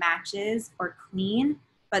 like matches or clean.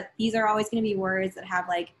 But these are always going to be words that have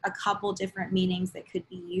like a couple different meanings that could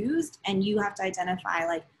be used, and you have to identify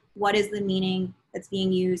like what is the meaning that's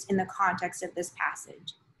being used in the context of this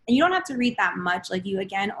passage. And you don't have to read that much. Like you,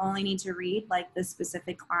 again, only need to read like the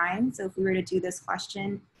specific line. So if we were to do this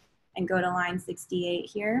question and go to line 68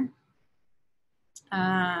 here.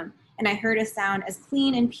 And I heard a sound as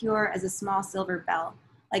clean and pure as a small silver bell.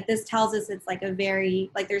 Like this tells us it's like a very,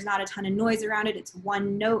 like there's not a ton of noise around it. It's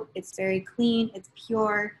one note, it's very clean, it's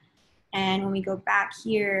pure. And when we go back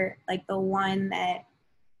here, like the one that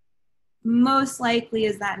most likely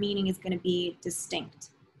is that meaning is going to be distinct,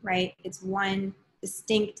 right? It's one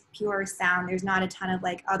distinct, pure sound. There's not a ton of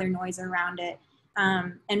like other noise around it.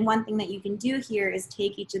 And one thing that you can do here is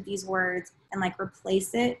take each of these words and like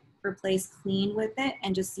replace clean with it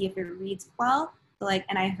and just see if it reads well. So like,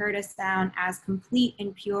 and I heard a sound as complete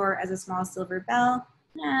and pure as a small silver bell.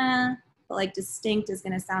 nah, but like distinct is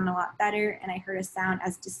going to sound a lot better. And I heard a sound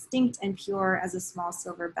as distinct and pure as a small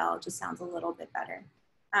silver bell. It just sounds a little bit better.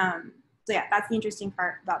 So yeah, that's the interesting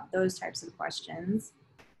part about those types of questions.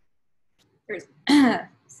 There's,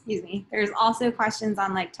 excuse me, there's also questions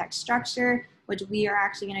on like text structure, which we are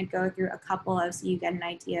actually going to go through a couple of so you get an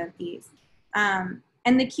idea of these.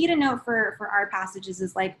 And the key to note for our passages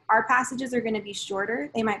is like our passages are going to be shorter.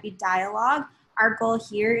 They might be dialogue. Our goal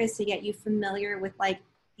here is to get you familiar with like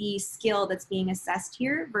the skill that's being assessed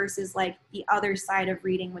here versus like the other side of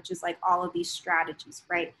reading, which is like all of these strategies,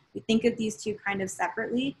 right? We think of these two kind of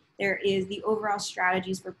separately. There is the overall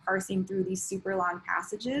strategies for parsing through these super long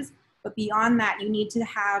passages. But beyond that, you need to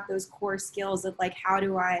have those core skills of like, how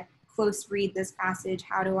do I close read this passage?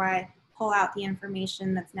 How do I pull out the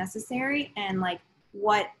information that's necessary? And like,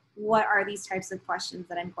 what are these types of questions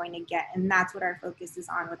that I'm going to get? And that's what our focus is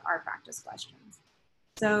on with our practice questions.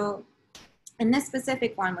 So in this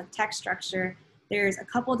specific one with text structure, there's a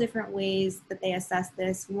couple different ways that they assess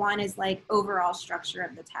this. One is like overall structure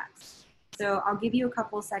of the text. So I'll give you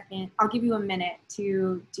I'll give you a minute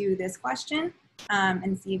to do this question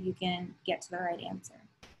and see if you can get to the right answer.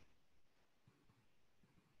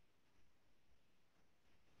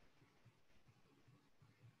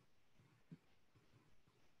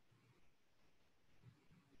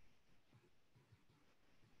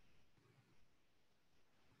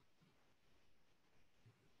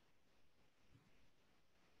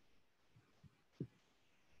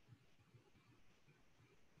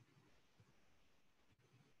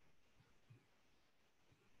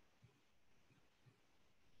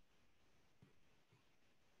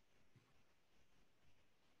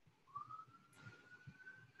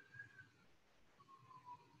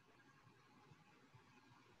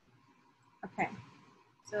 Okay,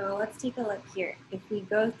 so let's take a look here. If we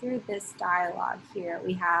go through this dialogue here,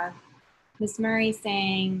 we have Miss Murray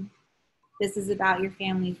saying, this is about your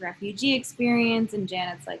family's refugee experience. And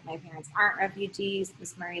Janet's like, my parents aren't refugees.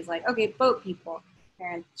 Miss Murray's like, okay, boat people.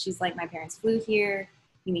 She's like, my parents flew here.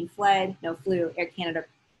 You mean fled? No, flew. Air Canada,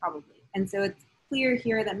 probably. And so it's clear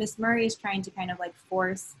here that Miss Murray is trying to kind of like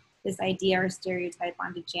force this idea or stereotype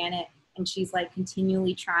onto Janet. And she's like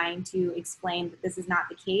continually trying to explain that this is not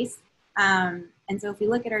the case. And so if we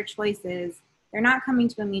look at our choices, they're not coming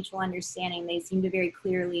to a mutual understanding. They seem to very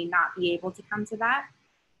clearly not be able to come to that.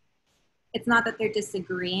 It's not that they're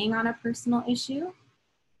disagreeing on a personal issue.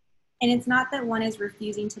 And it's not that one is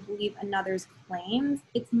refusing to believe another's claims.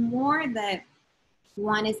 It's more that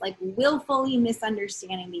one is like willfully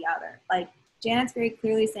misunderstanding the other. Like Janet's very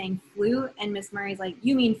clearly saying flew, and Miss Murray's like,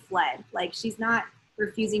 you mean fled. Like she's not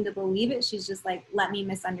refusing to believe it. She's just like, let me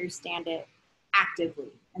misunderstand it actively.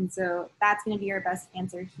 And so that's going to be our best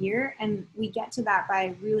answer here. And we get to that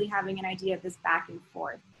by really having an idea of this back and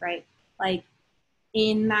forth, right? Like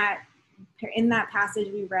in that passage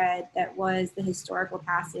we read that was the historical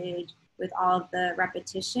passage with all of the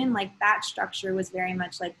repetition, like that structure was very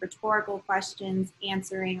much like rhetorical questions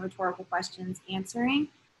answering, rhetorical questions answering.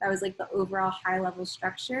 That was like the overall high level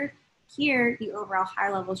structure. Here, the overall high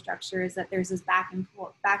level structure is that there's this back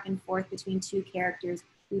and forth between two characters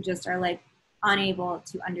who just are like unable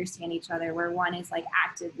to understand each other, where one is like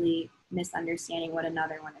actively misunderstanding what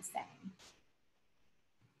another one is saying.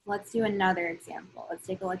 Let's do another example. Let's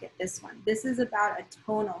take a look at this one. This is about a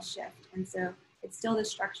tonal shift. And so it's still the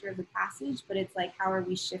structure of the passage, but it's like, how are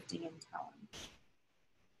we shifting in tone?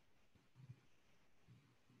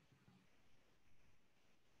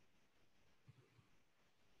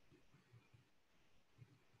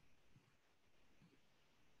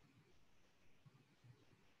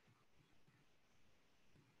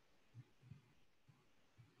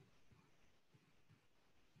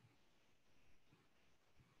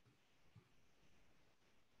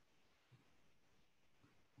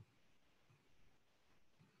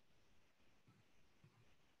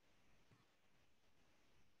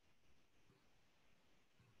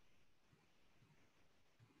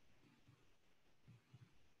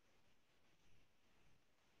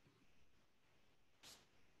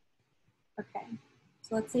 Okay,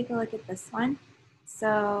 so let's take a look at this one.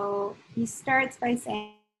 So he starts by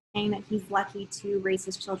saying that he's lucky to raise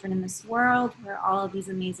his children in this world where all of these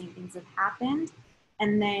amazing things have happened.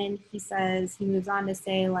 And then he moves on to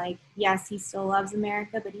say like, yes, he still loves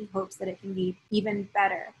America, but he hopes that it can be even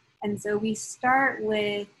better. And so we start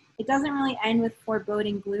with, it doesn't really end with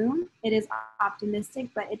foreboding gloom. It is optimistic,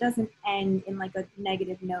 but it doesn't end in like a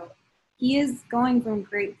negative note. He is going from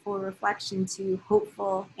grateful reflection to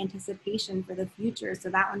hopeful anticipation for the future.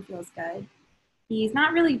 So that one feels good. He's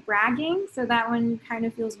not really bragging, so that one kind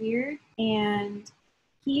of feels weird. And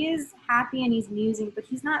he is happy and he's musing, but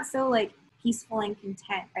he's not so like peaceful and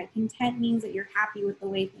content, right? Content means that you're happy with the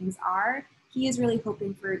way things are. He is really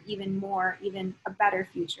hoping for even more, even a better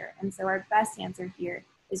future. And so our best answer here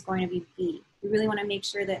is going to be B. We really want to make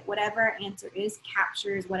sure that whatever our answer is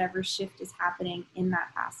captures whatever shift is happening in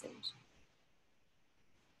that passage.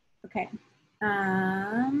 Okay.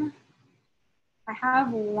 I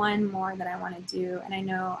have one more that I want to do, and I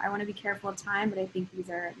know I want to be careful of time, but I think these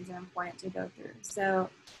are important to go through. So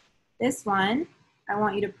this one, I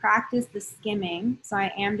want you to practice the skimming. So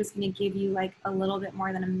I am just going to give you like a little bit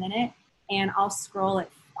more than a minute, and I'll scroll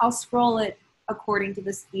it. I'll scroll it according to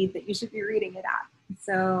the speed that you should be reading it at.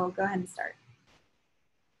 So go ahead and start.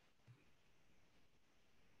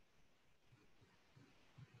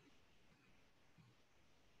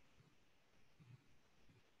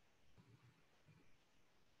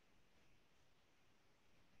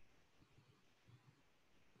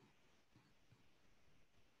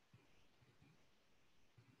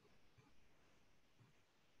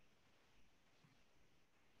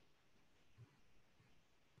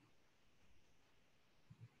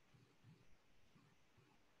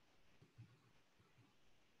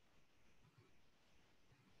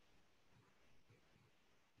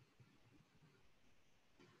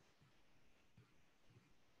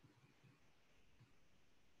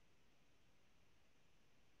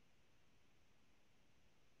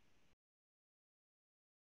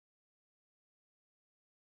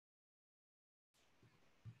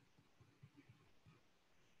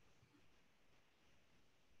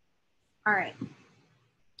 All right.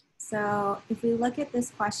 So if we look at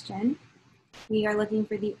this question, we are looking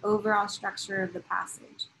for the overall structure of the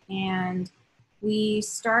passage. And we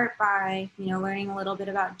start by, learning a little bit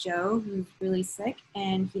about Joe, who's really sick,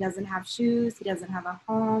 and he doesn't have shoes, he doesn't have a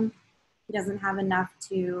home, he doesn't have enough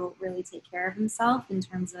to really take care of himself in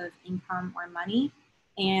terms of income or money.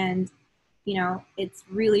 And, it's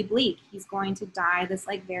really bleak. He's going to die this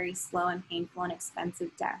like very slow and painful and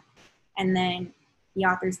expensive death. And then the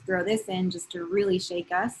authors throw this in just to really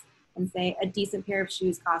shake us and say a decent pair of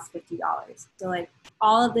shoes costs $50. So like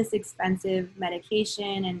all of this expensive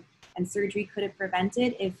medication and surgery could have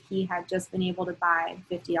prevented if he had just been able to buy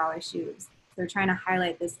 $50 shoes. They're trying to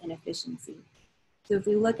highlight this inefficiency. So if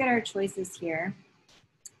we look at our choices here,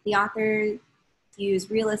 the authors use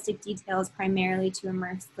realistic details primarily to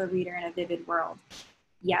immerse the reader in a vivid world.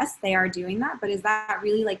 Yes, they are doing that, but is that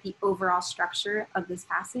really like the overall structure of this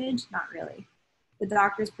passage? Not really. The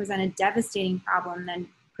doctors present a devastating problem, then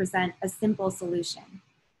present a simple solution.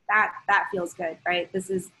 That feels good, right? This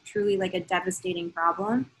is truly like a devastating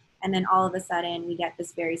problem. And then all of a sudden we get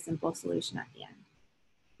this very simple solution at the end.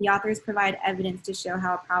 The authors provide evidence to show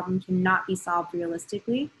how a problem cannot be solved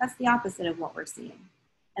realistically. That's the opposite of what we're seeing.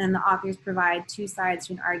 And then the authors provide two sides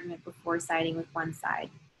to an argument before siding with one side.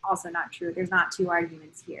 Also not true. There's not two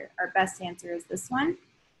arguments here. Our best answer is this one,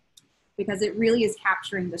 because it really is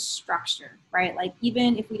capturing the structure, right? Like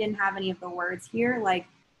even if we didn't have any of the words here, like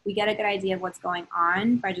we get a good idea of what's going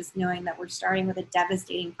on by just knowing that we're starting with a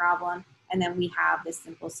devastating problem and then we have this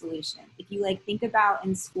simple solution. If you like think about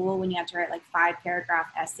in school when you have to write like 5-paragraph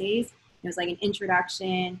essays, there's like an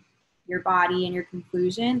introduction, your body, and your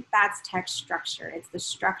conclusion. That's text structure. It's the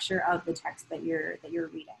structure of the text that you're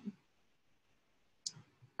reading.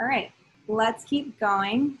 All right, let's keep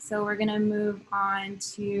going. So we're gonna move on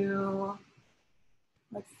to,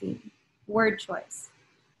 let's see, word choice.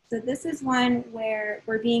 So this is one where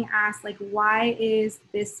we're being asked like, why is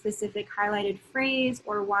this specific highlighted phrase,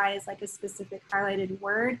 or why is like a specific highlighted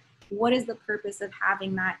word? What is the purpose of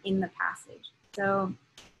having that in the passage? So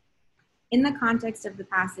in the context of the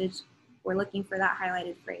passage, we're looking for that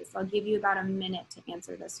highlighted phrase. So I'll give you about a minute to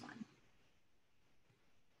answer this one.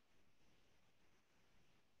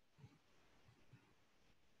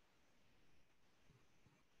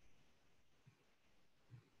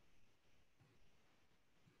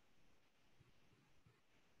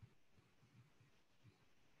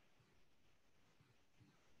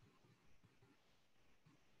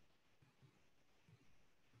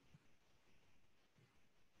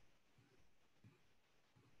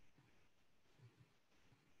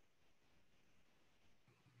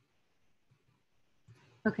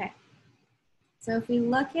 Okay, so if we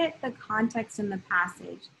look at the context in the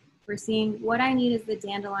passage, we're seeing what I need is the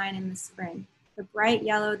dandelion in the spring, the bright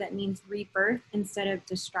yellow that means rebirth instead of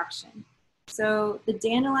destruction. So the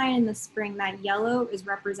dandelion in the spring, that yellow is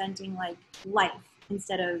representing like life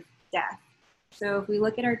instead of death. So if we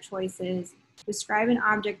look at our choices, describe an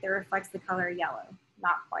object that reflects the color yellow,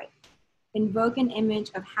 not quite. Invoke an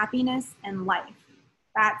image of happiness and life.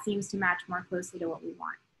 That seems to match more closely to what we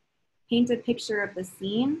want. Paint a picture of the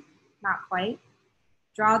scene, not quite.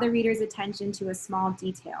 Draw the reader's attention to a small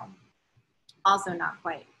detail. Also not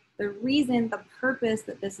quite. The purpose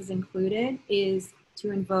that this is included is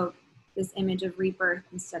to invoke this image of rebirth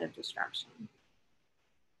instead of destruction.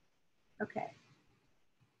 Okay.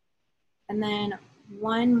 And then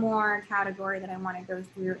one more category that I want to go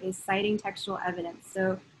through is citing textual evidence.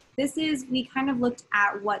 So this is, we kind of looked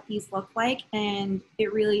at what these look like, and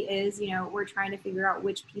it really is, you know, we're trying to figure out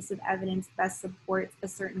which piece of evidence best supports a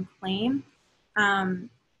certain claim.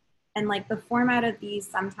 And like the format of these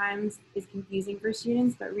sometimes is confusing for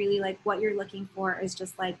students, but really like what you're looking for is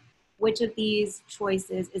just like, which of these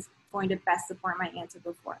choices is going to best support my answer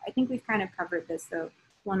before. I think we've kind of covered this, so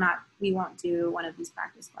we won't do one of these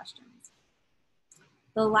practice questions.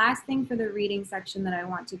 The last thing for the reading section that I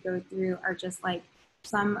want to go through are just like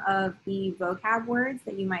some of the vocab words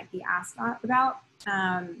that you might be asked about.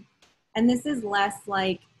 And this is less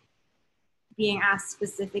like being asked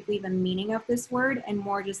specifically the meaning of this word and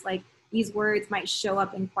more just like these words might show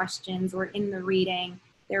up in questions or in the reading.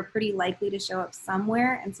 They're pretty likely to show up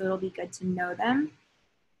somewhere, and so it'll be good to know them.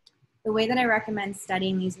 The way that I recommend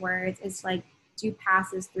studying these words is like do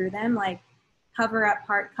passes through them, like cover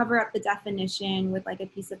up the definition with like a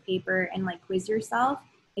piece of paper and like quiz yourself.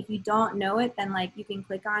 If you don't know it, then like you can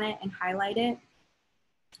click on it and highlight it.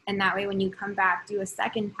 And that way when you come back, do a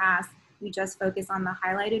second pass, you just focus on the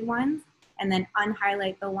highlighted ones and then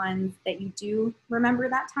unhighlight the ones that you do remember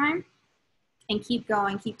that time and keep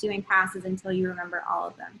going, keep doing passes until you remember all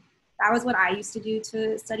of them. That was what I used to do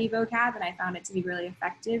to study vocab, and I found it to be really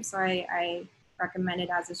effective, so I recommend it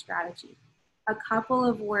as a strategy. A couple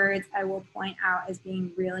of words I will point out as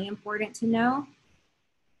being really important to know.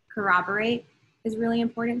 Corroborate is really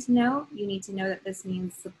important to know. You need to know that this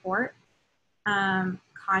means support.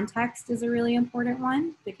 Context is a really important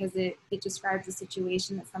one because it describes the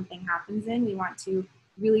situation that something happens in. We want to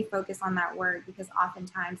really focus on that word because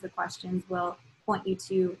oftentimes the questions will point you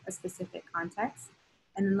to a specific context.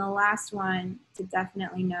 And then the last one to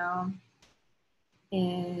definitely know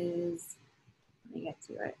is, let me get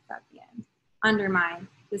to it at the end. Undermine.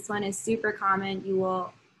 This one is super common.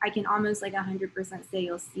 I can almost like 100% say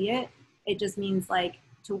you'll see it. It just means like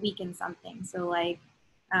to weaken something. So like,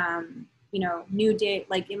 you know, new data,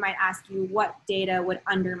 like it might ask you what data would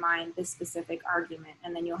undermine this specific argument.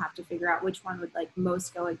 And then you'll have to figure out which one would like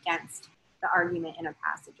most go against the argument in a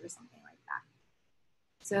passage or something like that.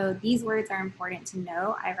 So these words are important to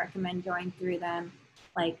know. I recommend going through them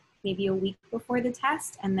like maybe a week before the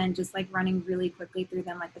test and then just like running really quickly through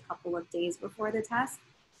them like a couple of days before the test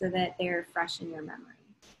so that they're fresh in your memory.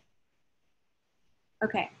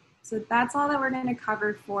 Okay, so that's all that we're going to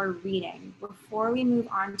cover for reading. Before we move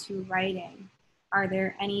on to writing, are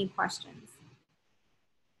there any questions?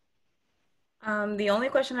 The only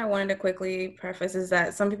question I wanted to quickly preface is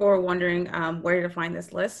that some people were wondering where to find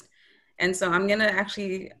this list. And so I'm going to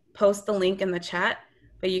actually post the link in the chat,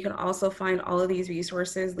 but you can also find all of these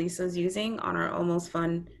resources Lisa's using on our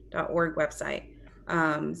almostfun.org website.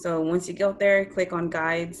 So once you go there, click on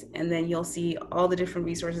guides, and then you'll see all the different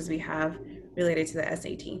resources we have related to the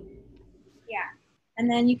SAT. Yeah,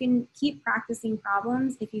 and then you can keep practicing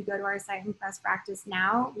problems. If you go to our site and press practice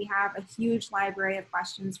now, we have a huge library of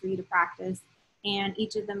questions for you to practice. And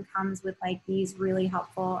each of them comes with like these really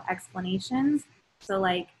helpful explanations. So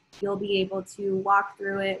like you'll be able to walk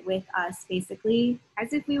through it with us basically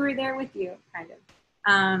as if we were there with you, kind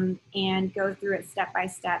of, and go through it step by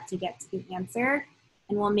step to get to the answer.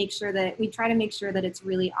 And we try to make sure that it's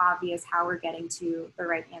really obvious how we're getting to the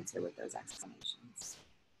right answer with those explanations.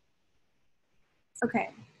 Okay,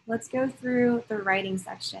 let's go through the writing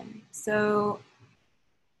section. So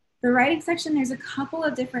the writing section, there's a couple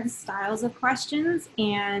of different styles of questions,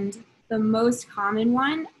 and the most common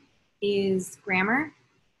one is grammar.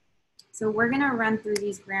 So we're gonna run through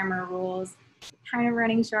these grammar rules, kind of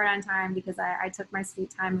running short on time because I took my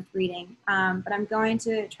sweet time with reading, but I'm going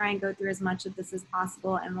to try and go through as much of this as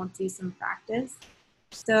possible and we'll do some practice.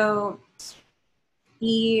 So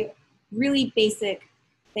the really basic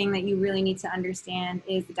thing that you really need to understand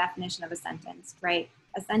is the definition of a sentence, right?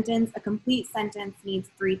 A complete sentence needs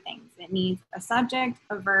three things. It needs a subject,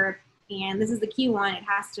 a verb, and this is the key one, it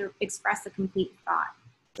has to express a complete thought.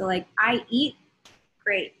 So like, I eat,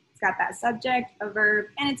 great. It's got that subject, a verb,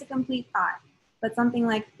 and it's a complete thought. But something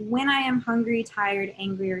like, when I am hungry, tired,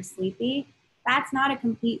 angry, or sleepy, that's not a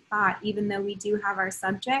complete thought, even though we do have our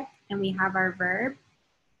subject and we have our verb.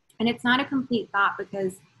 And it's not a complete thought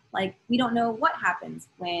because like, we don't know what happens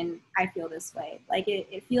when I feel this way. Like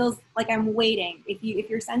it feels like I'm waiting. If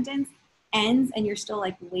your sentence ends and you're still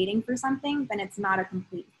like waiting for something, then it's not a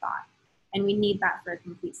complete thought. And we need that for a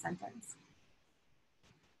complete sentence.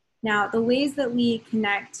 Now, the ways that we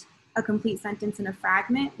connect a complete sentence and a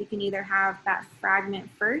fragment, we can either have that fragment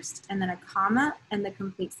first and then a comma and the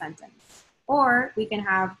complete sentence. Or we can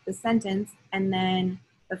have the sentence and then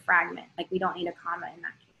the fragment. Like we don't need a comma in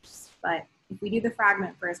that case. But if we do the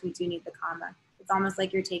fragment first, we do need the comma. It's almost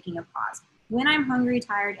like you're taking a pause. When I'm hungry,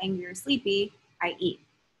 tired, angry, or sleepy, I eat.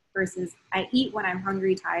 Versus I eat when I'm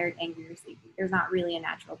hungry, tired, angry, or sleepy. There's not really a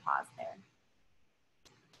natural pause there.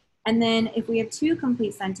 And then if we have two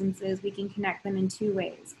complete sentences, we can connect them in two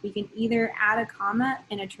ways. We can either add a comma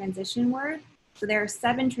in a transition word. So there are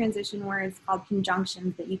 7 transition words called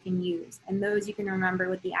conjunctions that you can use. And those you can remember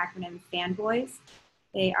with the acronym FANBOYS.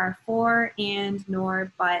 They are for, and,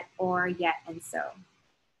 nor, but, or, yet, and so.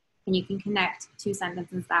 And you can connect 2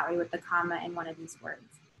 sentences that way with the comma in one of these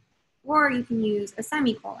words. Or you can use a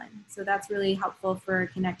semicolon. So that's really helpful for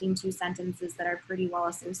connecting 2 sentences that are pretty well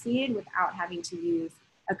associated without having to use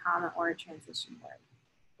a comma or a transition word.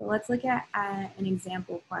 So let's look at an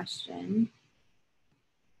example question.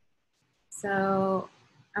 So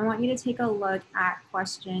I want you to take a look at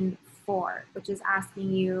question 4, which is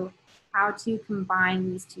asking you how to combine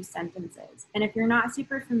these 2 sentences. And if you're not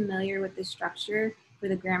super familiar with the structure for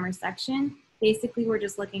the grammar section, basically we're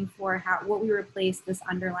just looking for what we replace this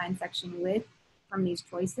underlined section with from these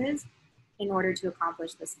choices in order to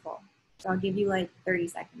accomplish this goal. So I'll give you like 30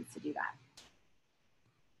 seconds to do that.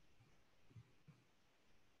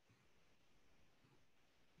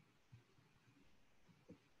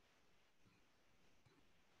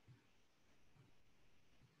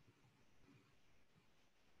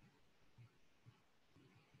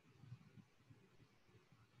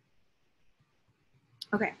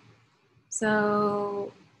 Okay,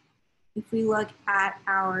 so if we look at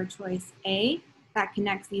our choice A, that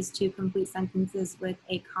connects these 2 complete sentences with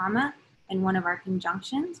a comma and one of our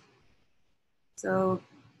conjunctions. So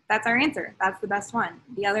that's our answer. That's the best one.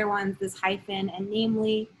 The other ones, this hyphen and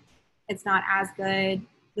namely, it's not as good.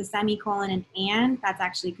 The semicolon and, that's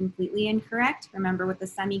actually completely incorrect. Remember with the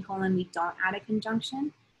semicolon, we don't add a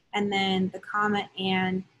conjunction. And then the comma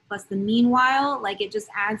and plus the meanwhile, like it just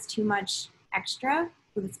adds too much extra.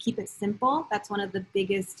 So let's keep it simple. That's one of the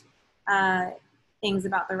biggest things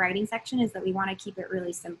about the writing section is that we want to keep it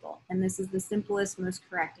really simple. And this is the simplest, most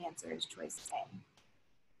correct answer is choice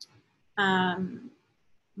A.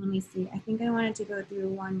 Let me see. I think I wanted to go through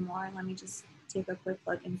one more. Let me just take a quick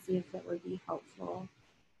look and see if it would be helpful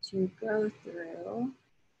to go through.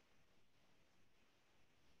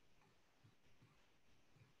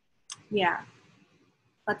 Yeah.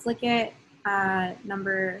 Let's look at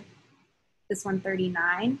this one,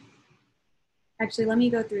 39. Actually, let me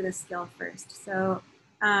go through the skill first. So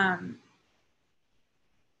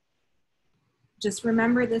just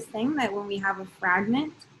remember this thing that when we have a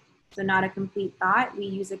fragment, so not a complete thought, we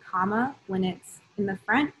use a comma when it's in the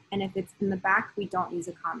front, and if it's in the back, we don't use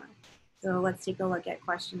a comma. So let's take a look at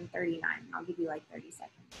question 39. I'll give you like 30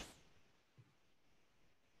 seconds.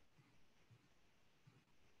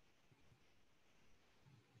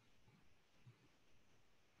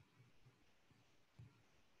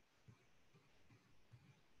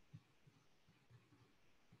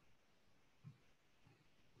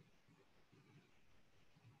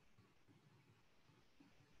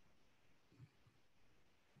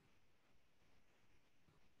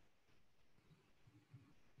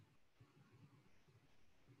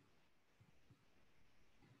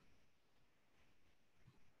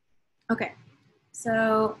 Okay,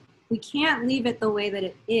 so we can't leave it the way that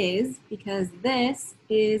it is because this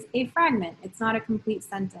is a fragment. It's not a complete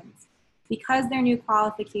sentence. Because their new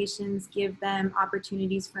qualifications give them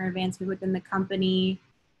opportunities for advancement within the company,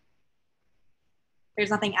 there's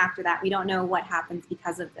nothing after that. We don't know what happens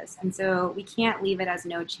because of this. And so we can't leave it as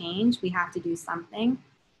no change. We have to do something.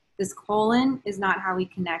 This colon is not how we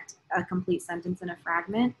connect a complete sentence and a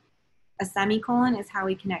fragment. A semicolon is how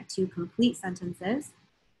we connect 2 complete sentences.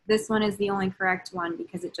 This one is the only correct one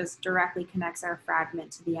because it just directly connects our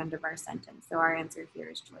fragment to the end of our sentence. So our answer here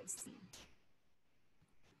is choice C.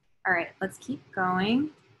 All right, let's keep going.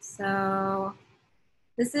 So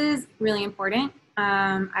this is really important.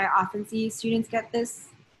 I often see students get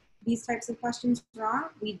these types of questions wrong.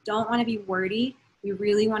 We don't want to be wordy. We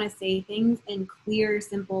really want to say things in clear,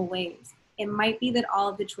 simple ways. It might be that all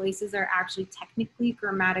of the choices are actually technically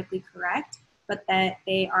grammatically correct, but that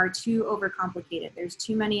they are too overcomplicated. There's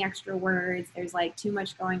too many extra words. There's like too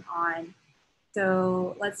much going on.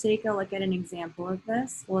 So let's take a look at an example of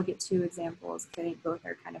this. We'll get 2 examples because I think both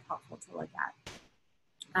are kind of helpful to look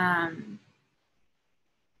at.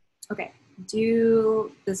 Okay,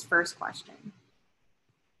 do this first question.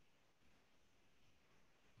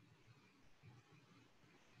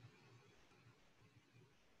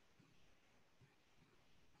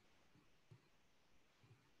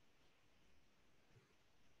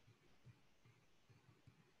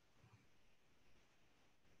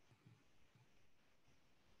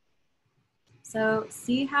 So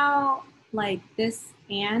see how like this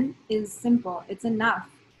and is simple. It's enough.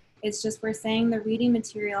 It's just we're saying the reading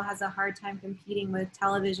material has a hard time competing with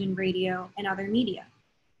television, radio, and other media.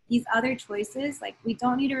 These other choices, like we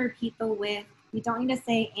don't need to repeat the with, we don't need to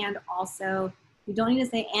say and also, we don't need to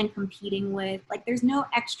say and competing with, like there's no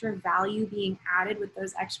extra value being added with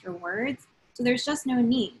those extra words. So there's just no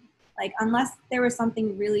need. Like unless there was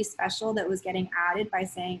something really special that was getting added by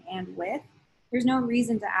saying and with, there's no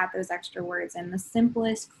reason to add those extra words. And the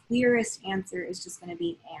simplest, clearest answer is just going to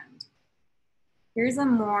be and. Here's a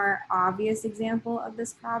more obvious example of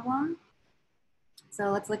this problem. So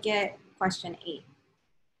let's look at question 8.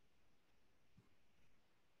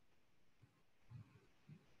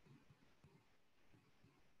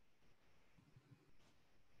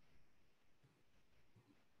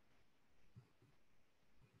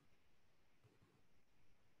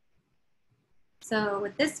 So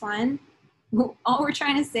with this one, all we're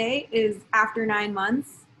trying to say is after 9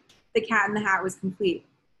 months, the cat in the hat was complete.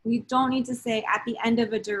 We don't need to say at the end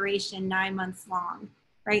of a duration 9 months long,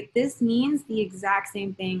 right? This means the exact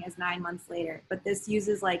same thing as 9 months later, but this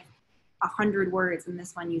uses like 100 words and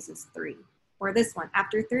this one uses 3. Or this one,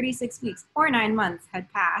 after 36 weeks or 9 months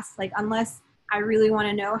had passed, like unless I really want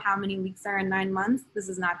to know how many weeks are in 9 months, this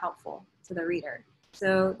is not helpful to the reader.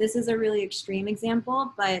 So this is a really extreme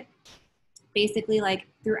example, but basically like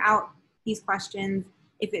throughout these questions,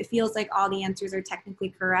 if it feels like all the answers are technically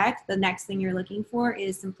correct, the next thing you're looking for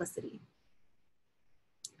is simplicity.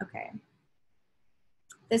 Okay.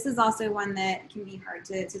 This is also one that can be hard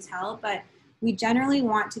to tell, but we generally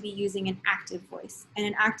want to be using an active voice. And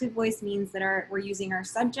an active voice means that we're using our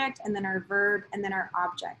subject and then our verb and then our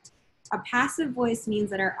object. A passive voice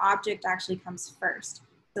means that our object actually comes first.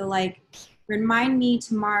 So like, remind me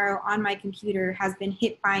tomorrow on my computer has been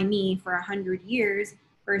hit by me for 100 years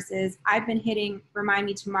versus I've been hitting remind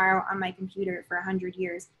me tomorrow on my computer for 100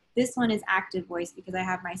 years. This one is active voice because I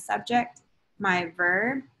have my subject, my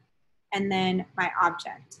verb, and then my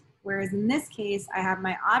object. Whereas in this case, I have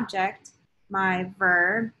my object, my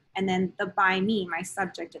verb, and then the by me, my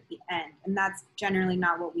subject at the end. And that's generally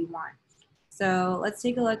not what we want. So let's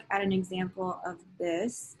take a look at an example of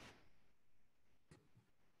this.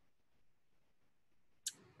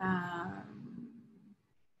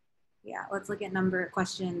 Yeah, let's look at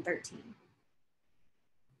question 13.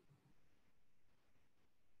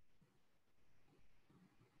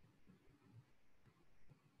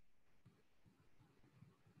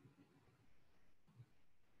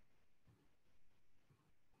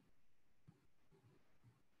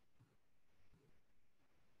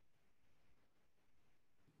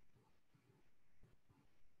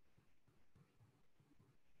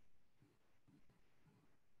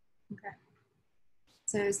 Okay.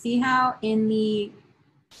 So see how in the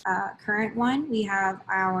current one, we have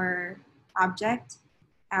our object,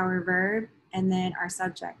 our verb, and then our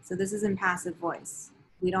subject. So this is in passive voice.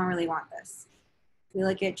 We don't really want this. If we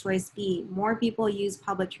look at choice B, more people use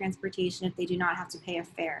public transportation if they do not have to pay a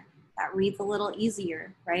fare. That reads a little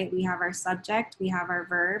easier, right? We have our subject, we have our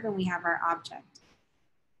verb, and we have our object.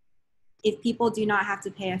 If people do not have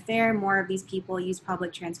to pay a fare, more of these people use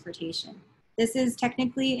public transportation. This is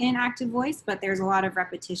technically in active voice, but there's a lot of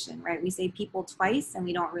repetition, right? We say people twice and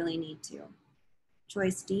we don't really need to.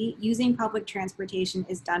 Choice D, using public transportation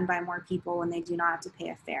is done by more people when they do not have to pay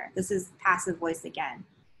a fare. This is passive voice again,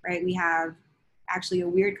 right? We have actually a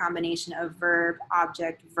weird combination of verb,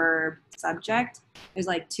 object, verb, subject. It's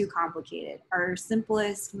like too complicated. Our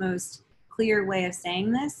simplest, most clear way of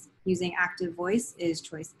saying this using active voice is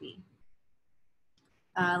choice B.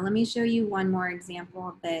 Let me show you one more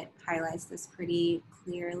example that highlights this pretty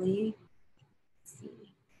clearly. Let's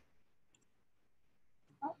see.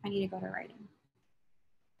 Oh, I need to go to writing.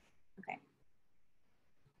 Okay.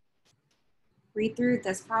 Read through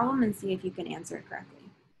this problem and see if you can answer it correctly.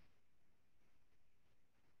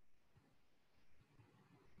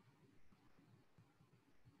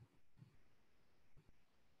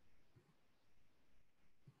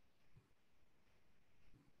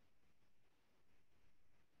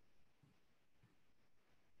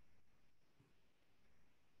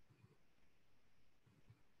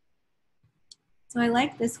 So I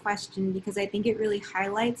like this question because I think it really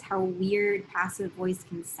highlights how weird passive voice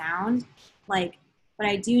can sound. Like, but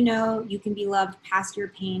I do know you can be loved past your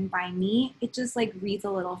pain by me. It just like reads a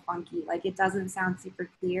little funky. Like it doesn't sound super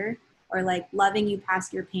clear. Or like loving you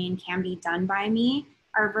past your pain can be done by me.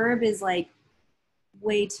 Our verb is like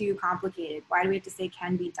way too complicated. Why do we have to say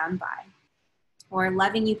can be done by? Or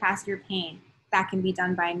loving you past your pain, that can be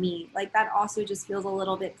done by me. Like that also just feels a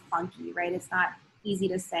little bit funky, right? It's not easy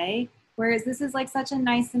to say. Whereas this is like such a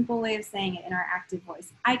nice, simple way of saying it in our active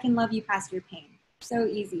voice. I can love you past your pain. So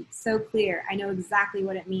easy, so clear. I know exactly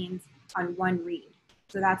what it means on one read.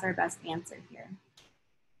 So that's our best answer here.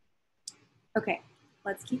 Okay,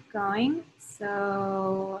 let's keep going.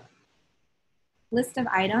 So list of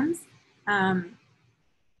items.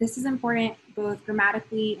 This is important both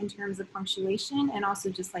grammatically in terms of punctuation and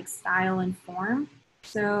also just like style and form.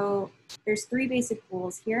 So there's 3 basic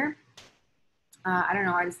rules here. I don't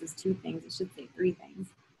know why this is 2 things, it should say 3 things.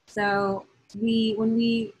 So when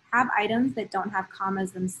we have items that don't have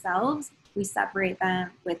commas themselves, we separate them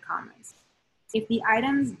with commas. If the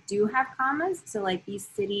items do have commas, so like these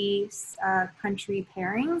city, country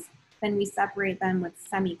pairings, then we separate them with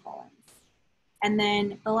semicolons. And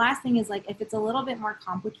then the last thing is like, if it's a little bit more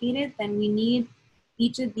complicated, then we need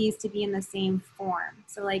each of these to be in the same form.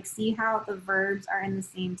 So like, see how the verbs are in the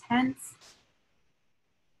same tense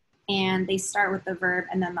and they start with the verb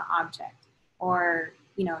and then the object, or,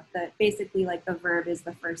 you know, basically like the verb is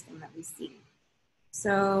the first thing that we see.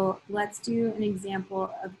 So let's do an example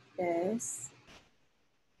of this.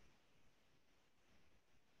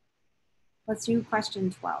 Let's do question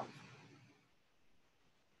 12.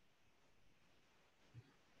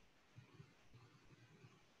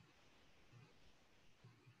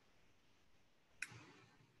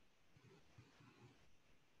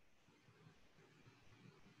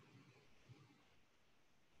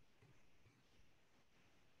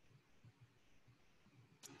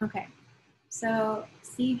 Okay, so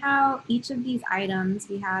see how each of these items,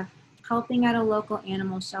 we have helping at a local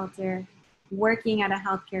animal shelter, working at a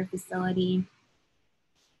healthcare facility.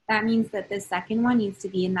 That means that the second one needs to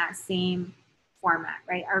be in that same format,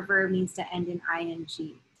 right? Our verb needs to end in ing. So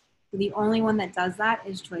the only one that does that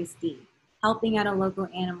is choice D, helping at a local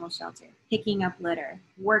animal shelter, picking up litter,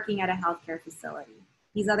 working at a healthcare facility.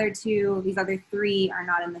 These other 3 are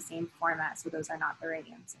not in the same format, so those are not the right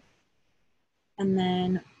answer. And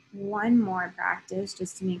then one more practice,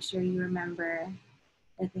 just to make sure you remember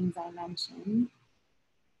the things I mentioned.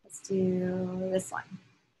 Let's do this one.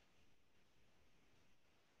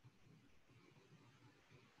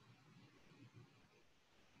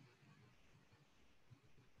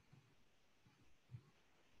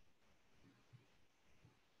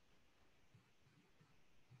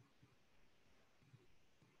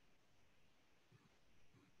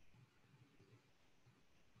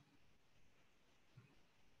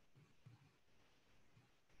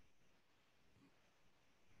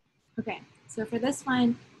 Okay, so for this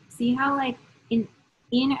one, see how like in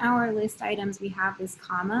our list items, we have this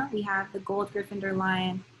comma, we have the gold Gryffindor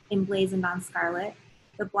lion emblazoned on scarlet,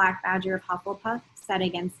 the black badger of Hufflepuff set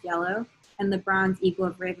against yellow, and the bronze eagle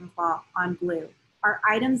of Ravenclaw on blue. Our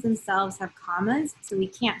items themselves have commas, so we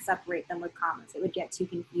can't separate them with commas. It would get too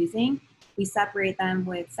confusing. We separate them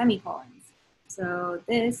with semicolons. So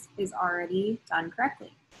this is already done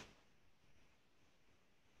correctly.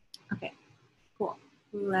 Okay, cool.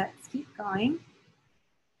 Let's keep going.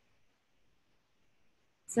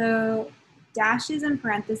 So dashes and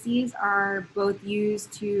parentheses are both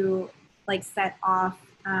used to like set off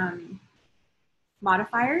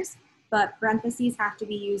modifiers, but parentheses have to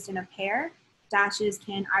be used in a pair. Dashes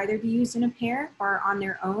can either be used in a pair or on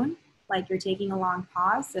their own, like you're taking a long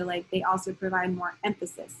pause. So like they also provide more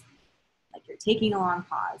emphasis, like you're taking a long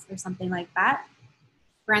pause or something like that.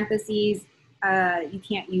 Parentheses, you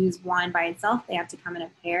can't use one by itself. They have to come in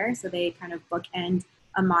a pair. So they kind of bookend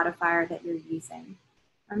a modifier that you're using.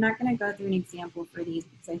 I'm not going to go through an example for these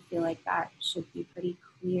because I feel like that should be pretty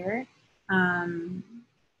clear.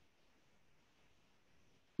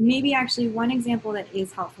 Maybe actually one example that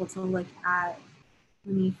is helpful to look at,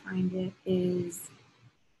 let me find it, is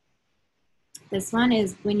this one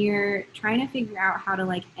is when you're trying to figure out how to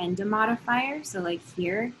like end a modifier. So like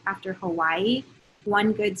here after Hawaii,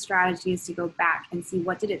 one good strategy is to go back and see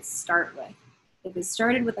what did it start with. If it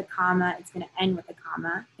started with a comma, it's going to end with a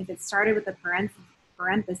comma. If it started with a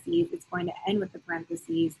parentheses, it's going to end with the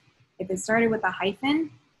parentheses. If it started with a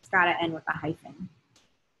hyphen, it's got to end with a hyphen.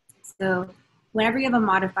 So whenever you have a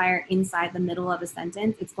modifier inside the middle of a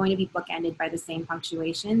sentence, it's going to be bookended by the same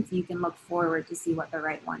punctuation, so you can look forward to see what the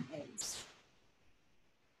right one is.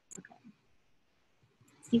 Okay,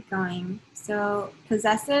 let's keep going. So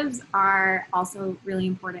possessives are also really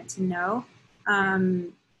important to know.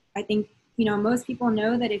 I think most people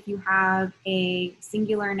know that if you have a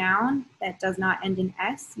singular noun that does not end in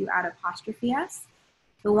S, you add apostrophe S.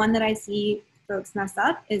 The one that I see folks mess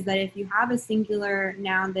up is that if you have a singular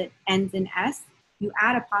noun that ends in S, you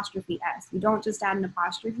add apostrophe S. You don't just add an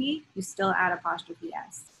apostrophe, you still add apostrophe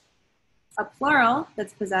S. A plural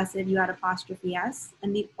that's possessive, you add apostrophe S.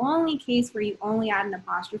 And the only case where you only add an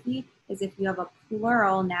apostrophe is if you have a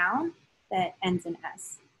plural noun that ends in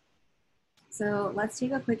S. So let's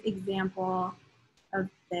take a quick example of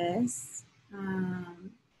this. Let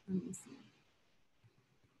me see.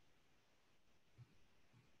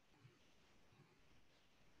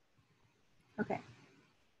 Okay,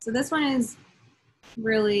 so this one is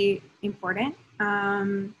really important.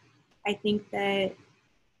 I think that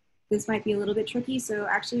this might be a little bit tricky, so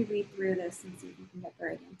actually read through this and see if you can get the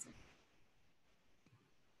right answer.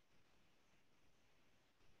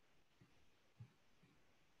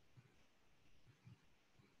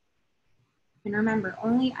 And remember,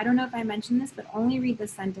 only, I don't know if I mentioned this, but only read the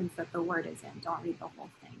sentence that the word is in. Don't read the whole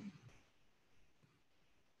thing.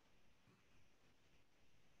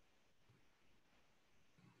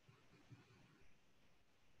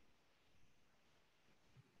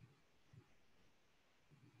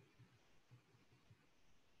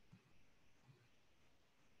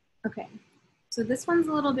 Okay, so this one's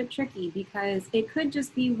a little bit tricky because it could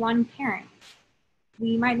just be one parent.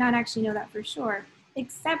 We might not actually know that for sure,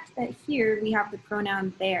 except that here we have the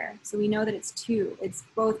pronoun there. So we know that it's two, it's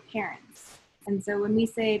both parents. And so when we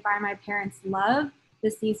say by my parents' love,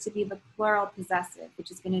 this needs to be the plural possessive,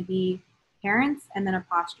 which is going to be parents and then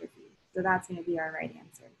apostrophe. So that's going to be our right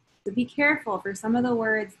answer. So be careful for some of the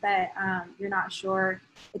words that you're not sure,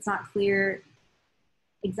 it's not clear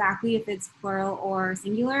exactly if it's plural or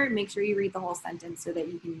singular. Make sure you read the whole sentence so that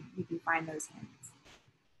you can find those hints.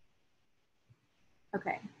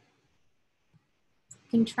 Okay.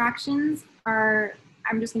 Contractions are,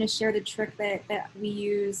 I'm just going to share the trick that we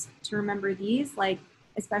use to remember these, like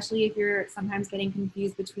especially if you're sometimes getting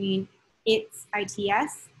confused between it's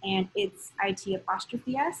ITS and it's IT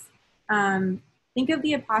apostrophe S. Think of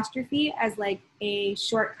the apostrophe as like a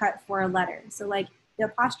shortcut for a letter. So like the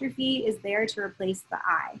apostrophe is there to replace the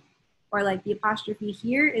I, or like the apostrophe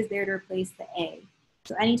here is there to replace the A.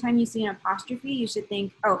 So anytime you see an apostrophe, you should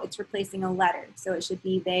think, oh, it's replacing a letter. So it should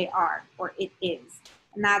be they are or it is.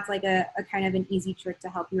 And that's like a kind of an easy trick to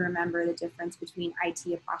help you remember the difference between IT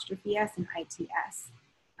apostrophe S and ITS,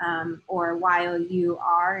 or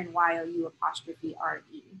YOUR and YOU apostrophe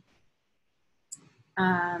RE.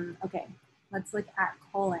 Okay, let's look at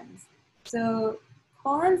colons. So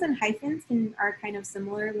colons and hyphens are kind of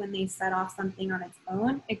similar when they set off something on its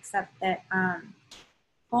own, except that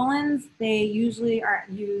colons, they usually are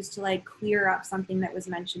used to like clear up something that was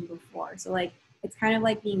mentioned before. So like, it's kind of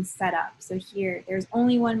like being set up. So here, there's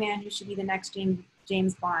only one man who should be the next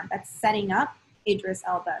James Bond. That's setting up Idris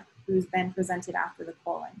Elba, who's been presented after the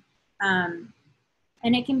colon.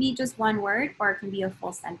 And it can be just one word or it can be a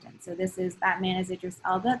full sentence. So this is, that man is Idris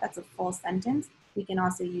Elba, that's a full sentence. We can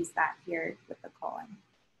also use that here with the colon.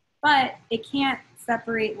 But it can't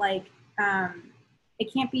separate like,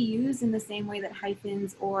 it can't be used in the same way that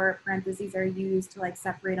hyphens or parentheses are used to like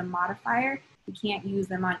separate a modifier. You can't use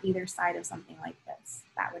them on either side of something like this.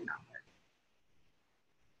 That would not work.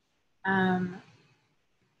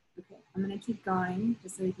 Okay, I'm gonna keep going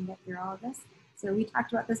just so we can get through all of this. So we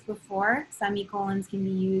talked about this before. Semicolons can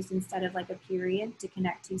be used instead of like a period to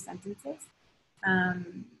connect two sentences.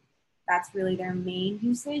 That's really their main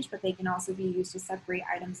usage, but they can also be used to separate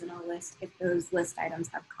items in a list if those list items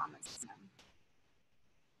have commas in them.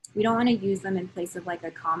 We don't want to use them in place of like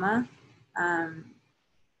a comma,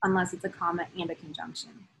 unless it's a comma and a conjunction,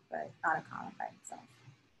 but not a comma by itself.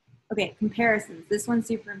 Okay, comparisons. This one's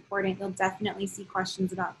super important. You'll definitely see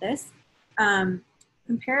questions about this.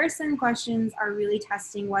 Comparison questions are really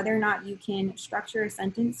testing whether or not you can structure a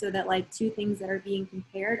sentence so that like two things that are being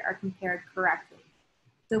compared are compared correctly.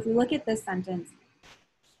 So if we look at this sentence,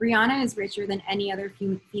 Rihanna is richer than any other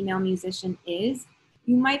female musician is.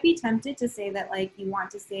 You might be tempted to say that like you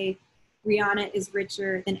want to say Rihanna is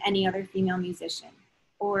richer than any other female musician,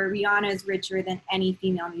 or Rihanna is richer than any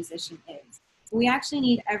female musician is. We actually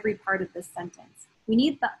need every part of this sentence. We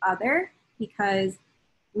need the other because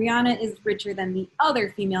Rihanna is richer than the other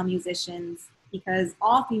female musicians because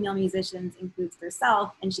all female musicians includes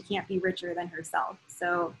herself and she can't be richer than herself.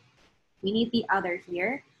 So we need the other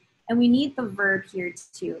here. And we need the verb here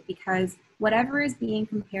too, because whatever is being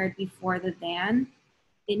compared before the than,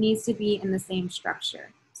 it needs to be in the same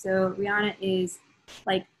structure. So Rihanna is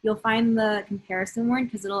like, you'll find the comparison word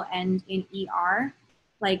because it'll end in ER,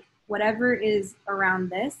 like whatever is around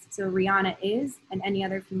this. So Rihanna is, and any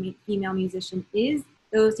other female musician is,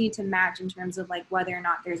 those need to match in terms of like whether or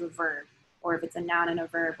not there's a verb or if it's a noun and a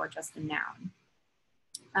verb or just a noun.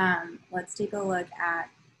 Let's take a look at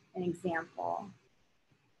an example.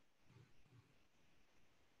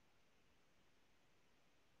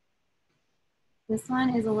 This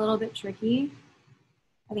one is a little bit tricky.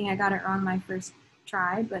 I think I got it wrong my first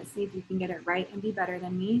try, but see if you can get it right and be better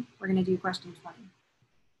than me. We're going to do question 20.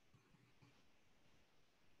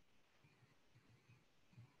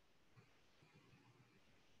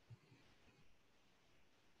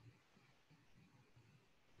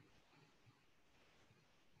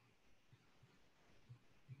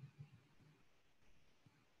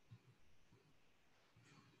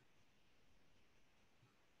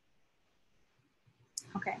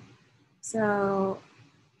 Okay, so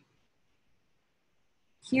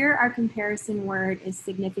here our comparison word is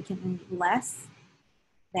significantly less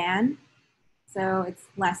than. So it's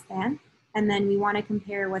less than. And then we want to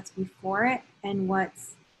compare what's before it and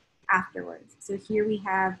what's afterwards. So here we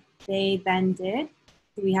have they then did.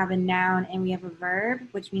 So we have a noun and we have a verb,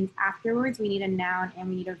 which means afterwards we need a noun and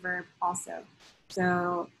we need a verb also.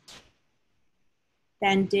 So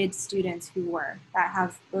then did students who were. That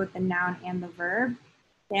has both the noun and the verb.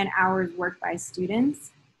 Then hours worked by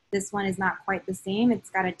students. This one is not quite the same. It's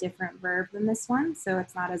got a different verb than this one, so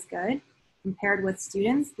it's not as good. Compared with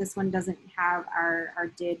students, this one doesn't have our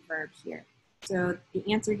did verb here. So the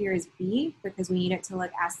answer here is B, because we need it to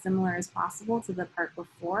look as similar as possible to the part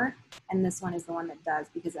before. And this one is the one that does,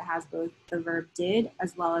 because it has both the verb did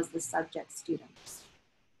as well as the subject students.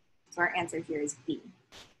 So our answer here is B.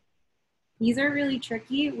 These are really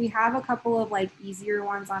tricky. We have a couple of like easier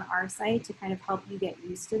ones on our site to kind of help you get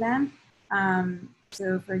used to them.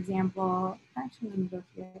 So for example, actually let me go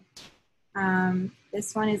here.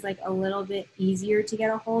 This one is like a little bit easier to get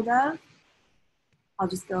a hold of. I'll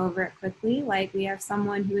just go over it quickly. Like we have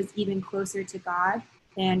someone who is even closer to God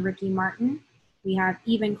than Ricky Martin. We have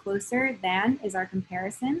even closer than is our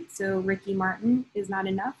comparison. So Ricky Martin is not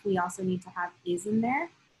enough. We also need to have is in there,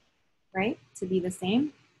 right, to be the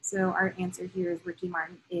same. So our answer here is Ricky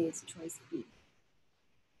Martin is choice B.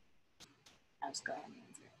 I'll just go ahead and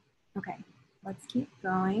answer it. Okay, let's keep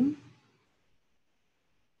going.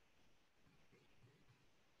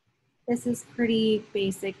 This is pretty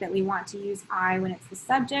basic that we want to use I when it's the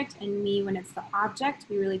subject and me when it's the object.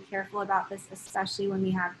 Be really careful about this, especially when we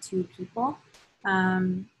have two people.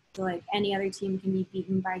 So like any other team can be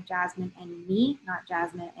beaten by Jasmine and me, not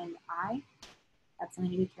Jasmine and I. That's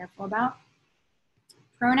something to be careful about.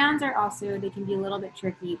 Pronouns are also, they can be a little bit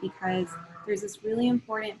tricky because there's this really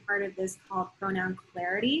important part of this called pronoun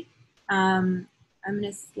clarity. I'm going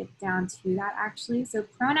to skip down to that actually. So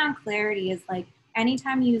pronoun clarity is like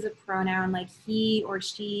anytime you use a pronoun like he or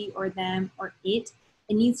she or them or it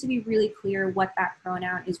needs to be really clear what that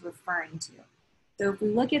pronoun is referring to. So if we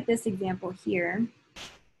look at this example here,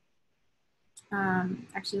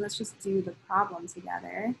 actually let's just do the problem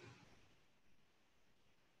together.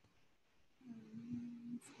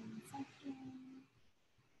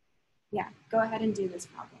 Yeah, go ahead and do this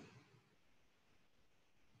problem.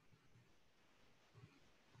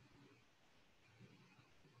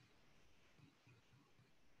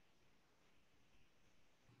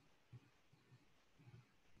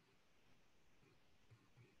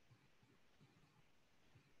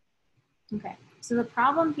 Okay, so the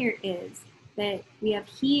problem here is that we have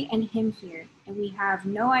he and him here, and we have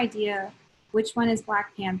no idea which one is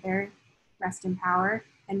Black Panther, rest in power,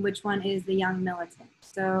 and which one is the young militant.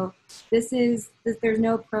 So there's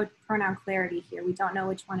no pronoun clarity here. We don't know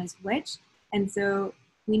which one is which, and so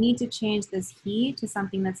we need to change this he to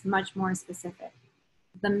something that's much more specific.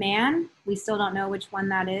 The man, we still don't know which one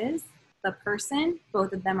that is. The person,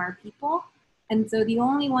 both of them are people. And so the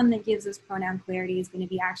only one that gives us pronoun clarity is going to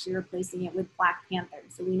be actually replacing it with Black Panther.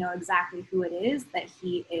 So we know exactly who it is that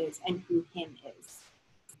he is and who him is.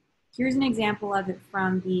 Here's an example of it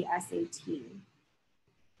from the SAT.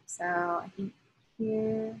 So I think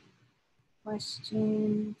here,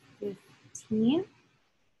 question 15.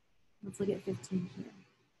 Let's look at 15 here.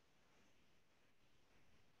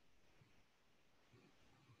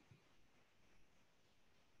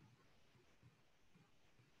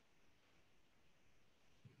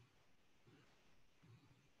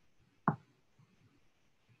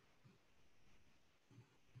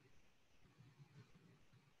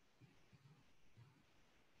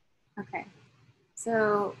 Okay,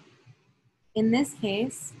 so in this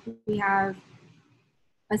case, we have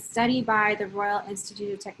a study by the Royal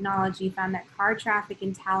Institute of Technology found that car traffic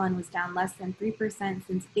in Tallinn was down less than 3%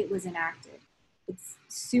 since it was enacted. It's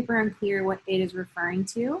super unclear what it is referring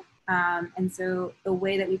to. And so the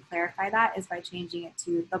way that we clarify that is by changing it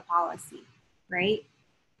to the policy, right?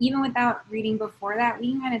 Even without reading before that,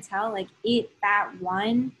 we can kind of tell like that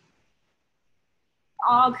one,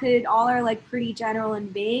 all are like pretty general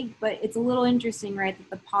and vague, but it's a little interesting, right, that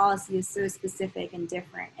the policy is so specific and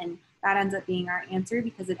different. And that ends up being our answer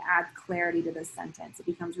because it adds clarity to this sentence. It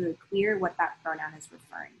becomes really clear what that pronoun is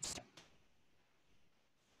referring to.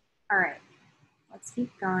 All right, let's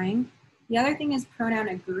keep going. The other thing is pronoun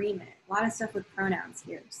agreement. A lot of stuff with pronouns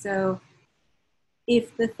here. So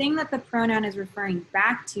if the thing that the pronoun is referring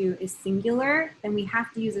back to is singular, then we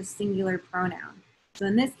have to use a singular pronoun. So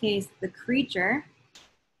in this case, the creature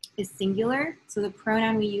is singular, so the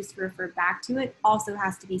pronoun we use to refer back to it also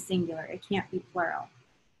has to be singular. It can't be plural.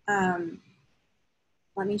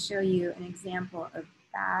 Let me show you an example of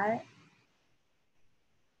that.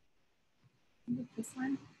 This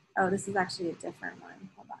one? Oh, this is actually a different one.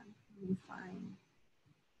 Hold on, let me find.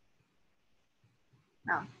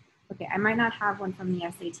 Oh, okay, I might not have one from the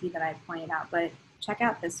SAT that I pointed out, but check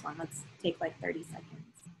out this one. Let's take like 30 seconds.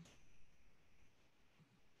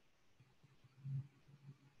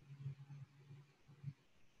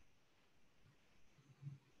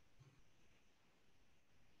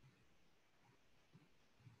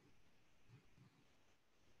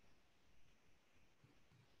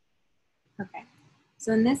 Okay,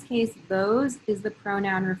 so in this case, those is the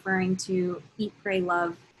pronoun referring to eat, pray,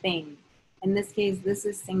 love thing. In this case, this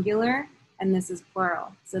is singular and this is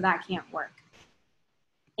plural, so that can't work.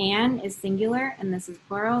 An is singular and this is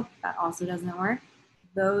plural, that also doesn't work.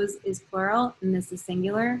 Those is plural and this is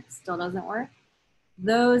singular, still doesn't work.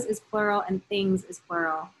 Those is plural and things is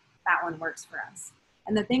plural, that one works for us.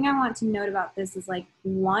 And the thing I want to note about this is like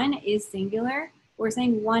one is singular, we're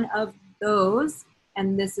saying one of those,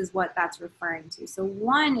 and this is what that's referring to. So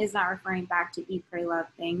one is not referring back to eat, pray, love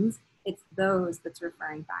things, it's those that's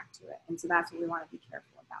referring back to it. And so that's what we want to be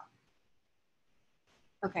careful about.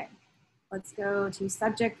 Okay, let's go to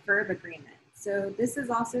subject-verb agreement. So this is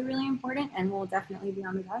also really important and will definitely be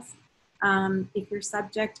on the test. If your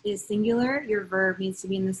subject is singular, your verb needs to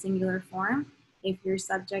be in the singular form. If your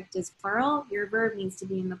subject is plural, your verb needs to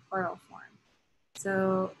be in the plural form.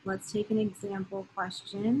 So let's take an example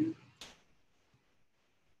question.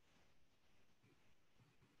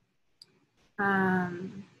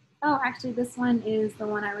 Oh, actually, this one is the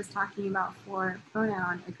one I was talking about for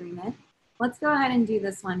pronoun agreement. Let's go ahead and do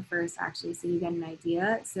this one first, actually, so you get an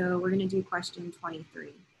idea. So we're going to do question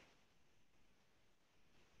 23.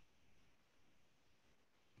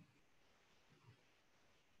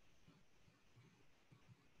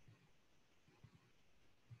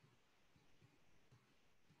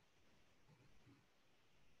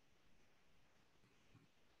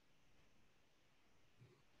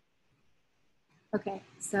 Okay,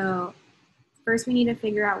 so first we need to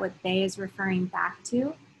figure out what they is referring back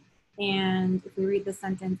to. And if we read the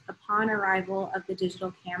sentence, upon arrival of the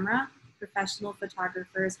digital camera, professional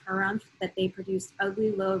photographers harumphed that they produced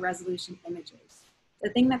ugly low resolution images. The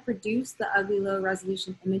thing that produced the ugly low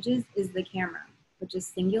resolution images is the camera, which is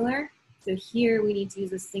singular. So here we need to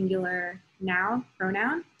use a singular noun,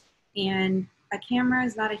 pronoun, and a camera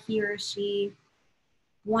is not a he or a she.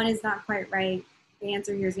 One is not quite right. The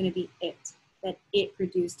answer here is going to be it, that it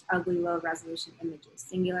produced ugly low resolution images,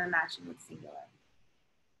 singular matching with singular.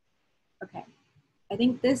 Okay, I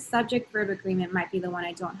think this subject-verb agreement might be the one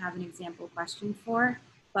I don't have an example question for,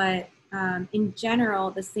 but in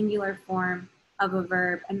general, the singular form of a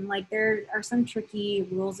verb, and like there are some tricky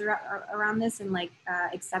rules around this and like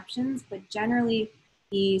exceptions, but generally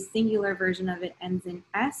the singular version of it ends in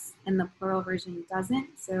S and the plural version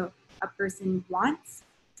doesn't. So a person wants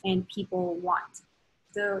and people want.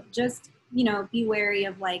 So just, you know, be wary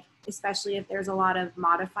of like, especially if there's a lot of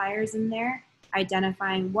modifiers in there,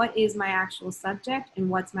 identifying what is my actual subject and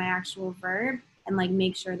what's my actual verb, and like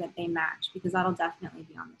make sure that they match, because that'll definitely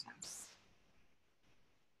be on the test.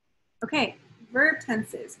 Okay, verb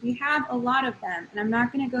tenses. We have a lot of them, and I'm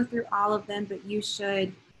not going to go through all of them, but you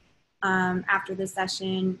should, after this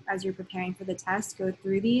session, as you're preparing for the test, go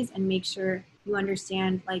through these and make sure you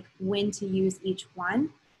understand like when to use each one,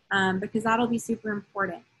 because that'll be super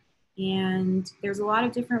important. And there's a lot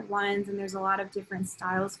of different ones and there's a lot of different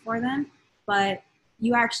styles for them, but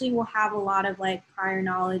you actually will have a lot of like prior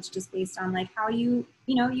knowledge just based on like how you've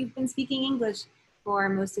been speaking English for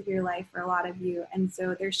most of your life, for a lot of you. And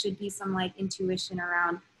so there should be some like intuition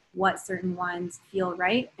around what certain ones feel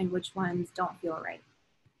right and which ones don't feel right.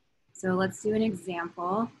 So let's do an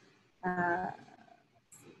example. We're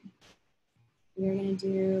going to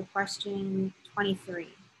do question 23.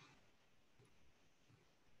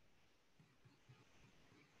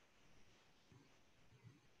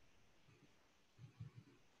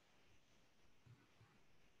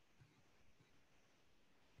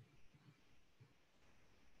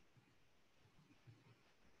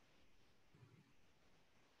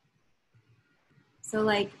 So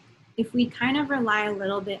like, if we kind of rely a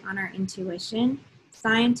little bit on our intuition,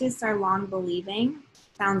 scientists are long believing,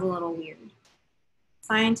 sounds a little weird.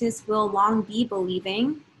 Scientists will long be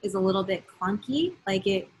believing is a little bit clunky, like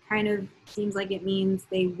it kind of seems like it means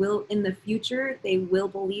they will, in the future, they will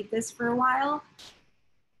believe this for a while.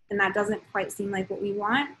 And that doesn't quite seem like what we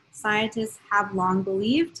want. Scientists have long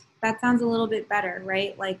believed. That sounds a little bit better,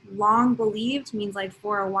 right? Like long believed means like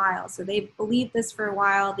for a while. So they've believed this for a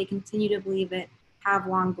while. They continue to believe it, have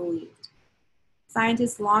long believed.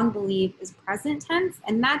 Scientists long believe is present tense.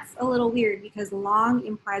 And that's a little weird because long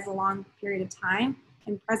implies a long period of time.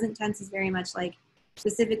 And present tense is very much like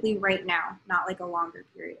specifically right now, not like a longer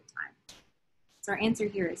period of time. So our answer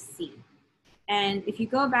here is C. And if you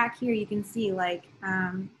go back here, you can see like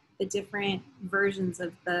the different versions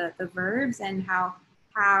of the verbs and how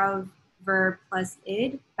have verb plus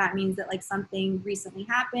id. That means that like something recently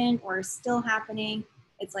happened or still happening.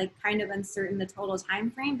 It's like kind of uncertain the total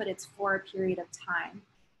time frame, but it's for a period of time,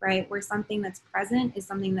 right? Where something that's present is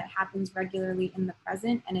something that happens regularly in the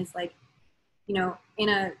present and is like, you know, in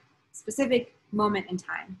a specific moment in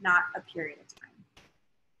time, not a period of time.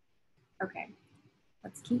 Okay,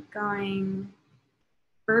 let's keep going.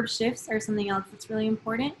 Verb shifts are something else that's really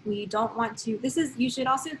important. We don't want to, you should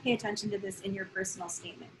also pay attention to this in your personal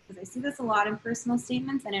statement, because I see this a lot in personal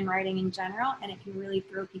statements and in writing in general, and it can really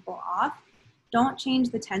throw people off. Don't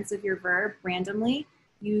change the tense of your verb randomly.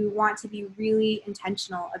 You want to be really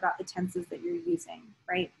intentional about the tenses that you're using,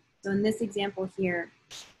 right? So in this example here,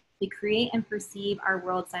 we create and perceive our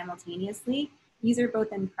world simultaneously. These are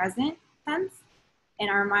both in present tense, and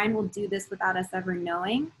our mind will do this without us ever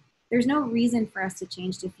knowing. There's no reason for us to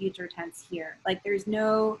change to future tense here. Like there's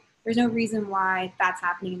no reason why that's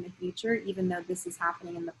happening in the future, even though this is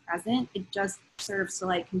happening in the present. It just serves to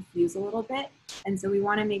like confuse a little bit. And so we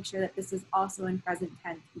want to make sure that this is also in present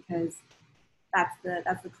tense because that's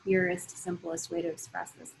the clearest, simplest way to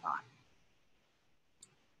express this thought.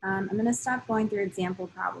 I'm going to stop going through example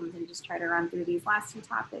problems and just try to run through these last two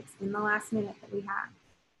topics in the last minute that we have.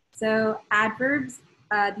 So adverbs,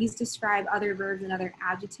 these describe other verbs and other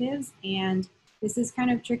adjectives, and this is kind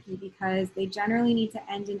of tricky because they generally need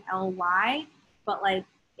to end in ly, but like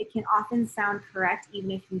it can often sound correct even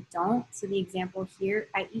if you don't. So the example here,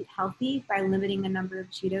 I eat healthy by limiting the number of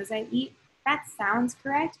Cheetos I eat. That sounds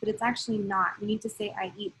correct, but it's actually not. You need to say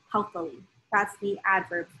I eat healthily. That's the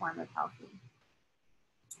adverb form of healthy.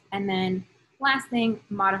 And then last thing,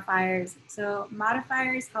 modifiers. So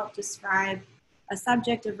modifiers help describe a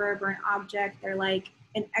subject, a verb, or an object. They're like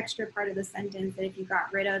an extra part of the sentence that if you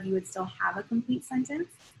got rid of, you would still have a complete sentence.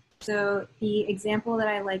 So the example that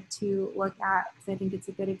I like to look at, because I think it's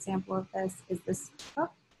a good example of this, is this, oh,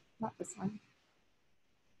 not this one.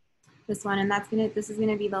 This one, and this is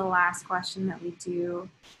gonna be the last question that we do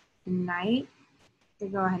tonight. So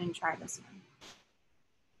go ahead and try this one.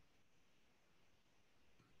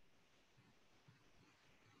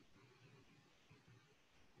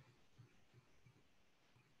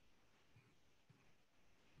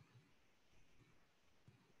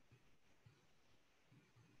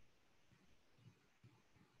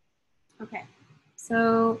 Okay,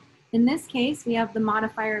 so in this case, we have the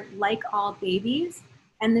modifier like all babies,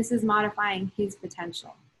 and this is modifying his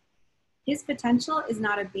potential. His potential is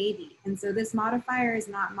not a baby, and so this modifier is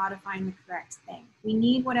not modifying the correct thing. We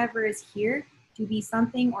need whatever is here to be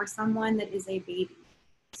something or someone that is a baby.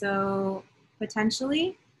 So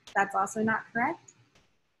potentially, that's also not correct.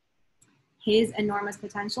 His enormous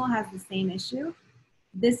potential has the same issue.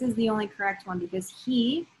 This is the only correct one because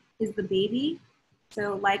he is the baby.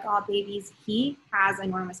 So like all babies, he has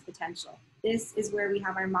enormous potential. This is where we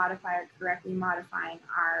have our modifier correctly modifying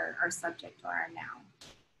our subject or our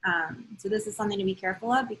noun. So this is something to be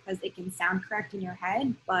careful of because it can sound correct in your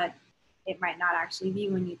head, but it might not actually be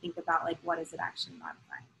when you think about like, what is it actually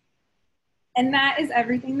modifying? And that is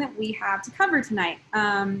everything that we have to cover tonight.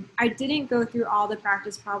 I didn't go through all the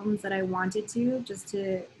practice problems that I wanted to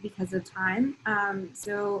because of time.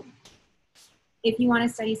 So if you want to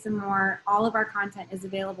study some more, all of our content is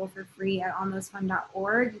available for free at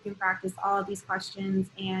almostfun.org. You can practice all of these questions,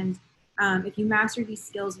 and if you master these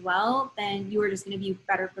skills well, then you are just going to be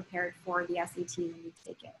better prepared for the SAT when you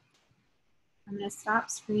take it. I'm going to stop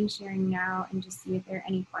screen sharing now and just see if there are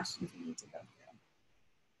any questions we need to go through.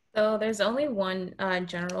 So there's only one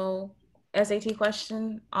general SAT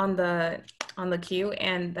question on the queue,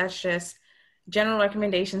 and that's just general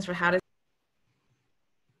recommendations for how to.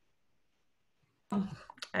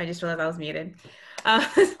 I just realized I was muted.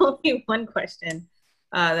 There's only one question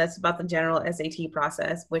that's about the general SAT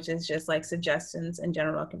process, which is just like suggestions and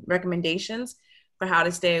general recommendations for how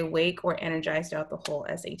to stay awake or energized throughout the whole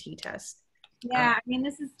SAT test. Yeah, I mean,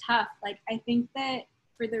 this is tough. Like, I think that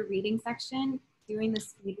for the reading section, doing the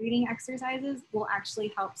speed reading exercises will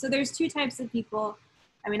actually help. So there's two types of people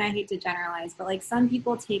I mean, I hate to generalize, but like some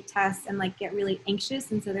people take tests and like get really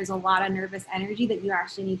anxious. And so there's a lot of nervous energy that you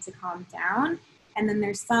actually need to calm down. And then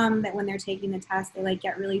there's some that when they're taking the test, they like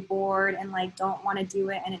get really bored and like don't want to do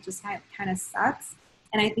it. And it just kind of sucks.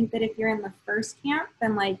 And I think that if you're in the first camp,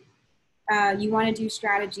 then like you want to do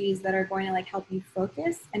strategies that are going to like help you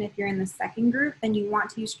focus. And if you're in the second group, then you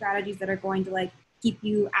want to use strategies that are going to like keep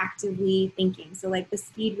you actively thinking. So like the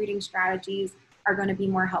speed reading strategies are going to be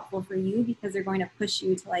more helpful for you because they're going to push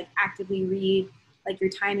you to like actively read, like you're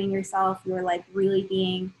timing yourself, you're like really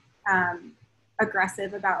being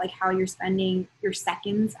aggressive about like how you're spending your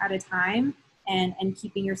seconds at a time and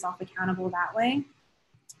keeping yourself accountable that way.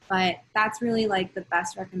 But that's really like the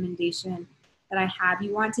best recommendation that I have.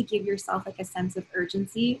 You want to give yourself like a sense of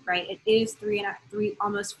urgency, right? It is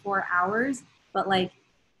almost 4 hours, but like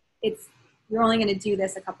you're only going to do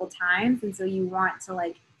this a couple times. And so you want to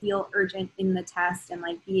like feel urgent in the test and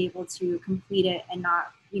like be able to complete it and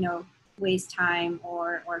not, waste time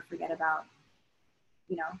or forget about,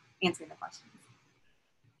 answering the questions.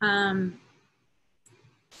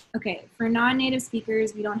 Okay, for non-native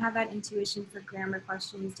speakers, we don't have that intuition for grammar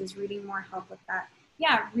questions. Does reading more help with that?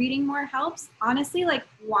 Yeah, reading more helps. Honestly, like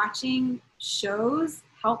watching shows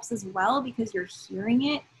helps as well because you're hearing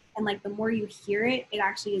it. And like the more you hear it, it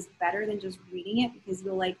actually is better than just reading it because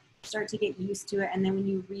you'll like start to get used to it. And then when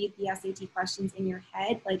you read the SAT questions in your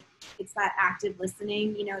head, like it's that active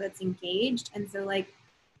listening, that's engaged. And so like,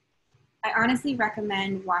 I honestly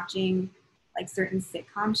recommend watching like certain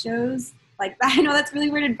sitcom shows. Like I know that's really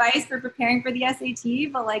weird advice for preparing for the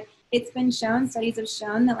SAT, but like it's been shown, studies have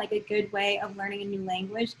shown that like a good way of learning a new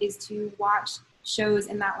language is to watch shows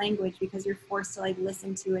in that language because you're forced to like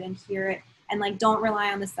listen to it and hear it and like don't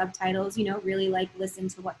rely on the subtitles, really like listen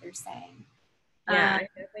to what they're saying. Yeah, I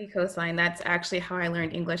definitely co-sign. That's actually how I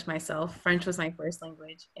learned English myself. French was my first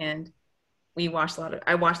language, and I watched a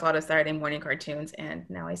lot of Saturday morning cartoons, and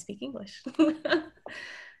now I speak English.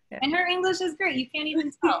 Yeah. And her English is great. You can't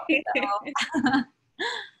even tell. So.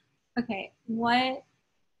 Okay, what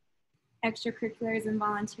extracurriculars and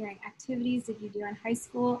volunteering activities did you do in high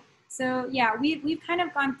school? So yeah, we've kind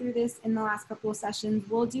of gone through this in the last couple of sessions.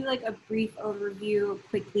 We'll do like a brief overview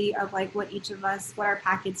quickly of like what our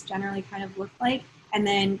packets generally kind of look like. And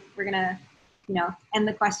then we're gonna, end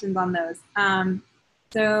the questions on those.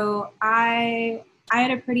 So I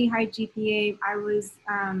had a pretty high GPA. I was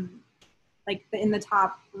like in the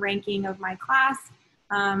top ranking of my class.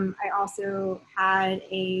 I also had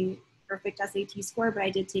a perfect SAT score, but I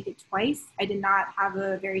did take it twice. I did not have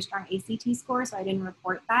a very strong ACT score, so I didn't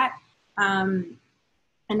report that. And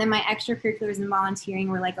then my extracurriculars and volunteering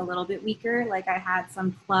were like a little bit weaker. Like I had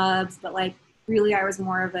some clubs, but like really I was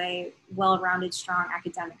more of a well-rounded, strong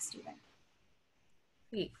academic student.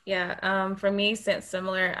 Yeah, for me, since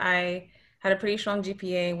similar, I had a pretty strong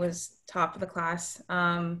GPA, was top of the class.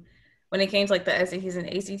 When it came to like the SATs and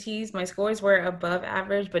ACTs, my scores were above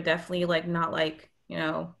average, but definitely like not like,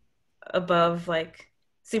 above like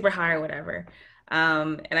super high or whatever.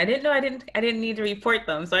 And I didn't know I didn't need to report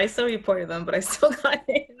them. So I still reported them, but I still got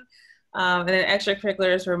in. And then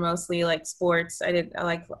extracurriculars were mostly like sports. I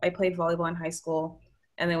played volleyball in high school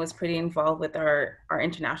and then was pretty involved with our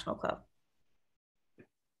international club.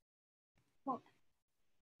 Cool.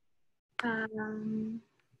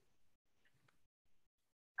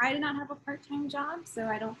 I did not have a part-time job, so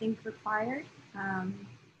I don't think required.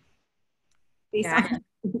 Yeah.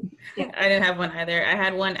 I didn't have one either. I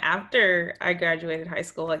had one after I graduated high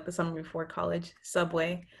school, like the summer before college.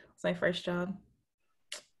 Subway was my first job.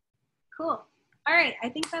 Cool. All right. I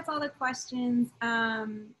think that's all the questions.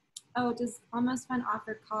 Does Almost Fun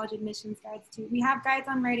offer college admissions guides too? We have guides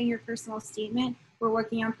on writing your personal statement. We're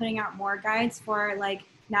working on putting out more guides for like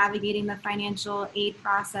navigating the financial aid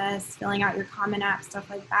process, filling out your Common App, stuff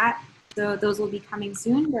like that. So those will be coming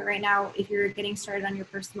soon. But right now, if you're getting started on your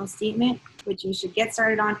personal statement, which you should get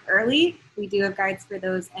started on early, we do have guides for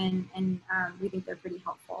those, and we think they're pretty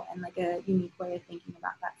helpful and like a unique way of thinking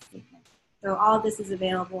about that statement. So all of this is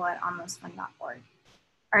available at almostfun.org.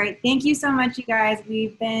 All right, thank you so much, you guys.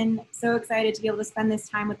 We've been so excited to be able to spend this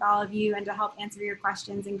time with all of you and to help answer your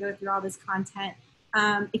questions and go through all this content.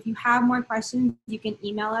 If you have more questions, you can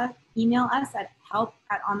email us at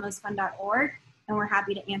help@almostfun.org, and we're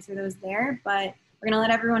happy to answer those there. But we're gonna let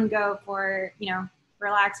everyone go for,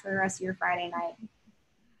 relax for the rest of your Friday night.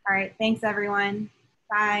 All right, thanks everyone.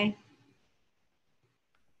 Bye.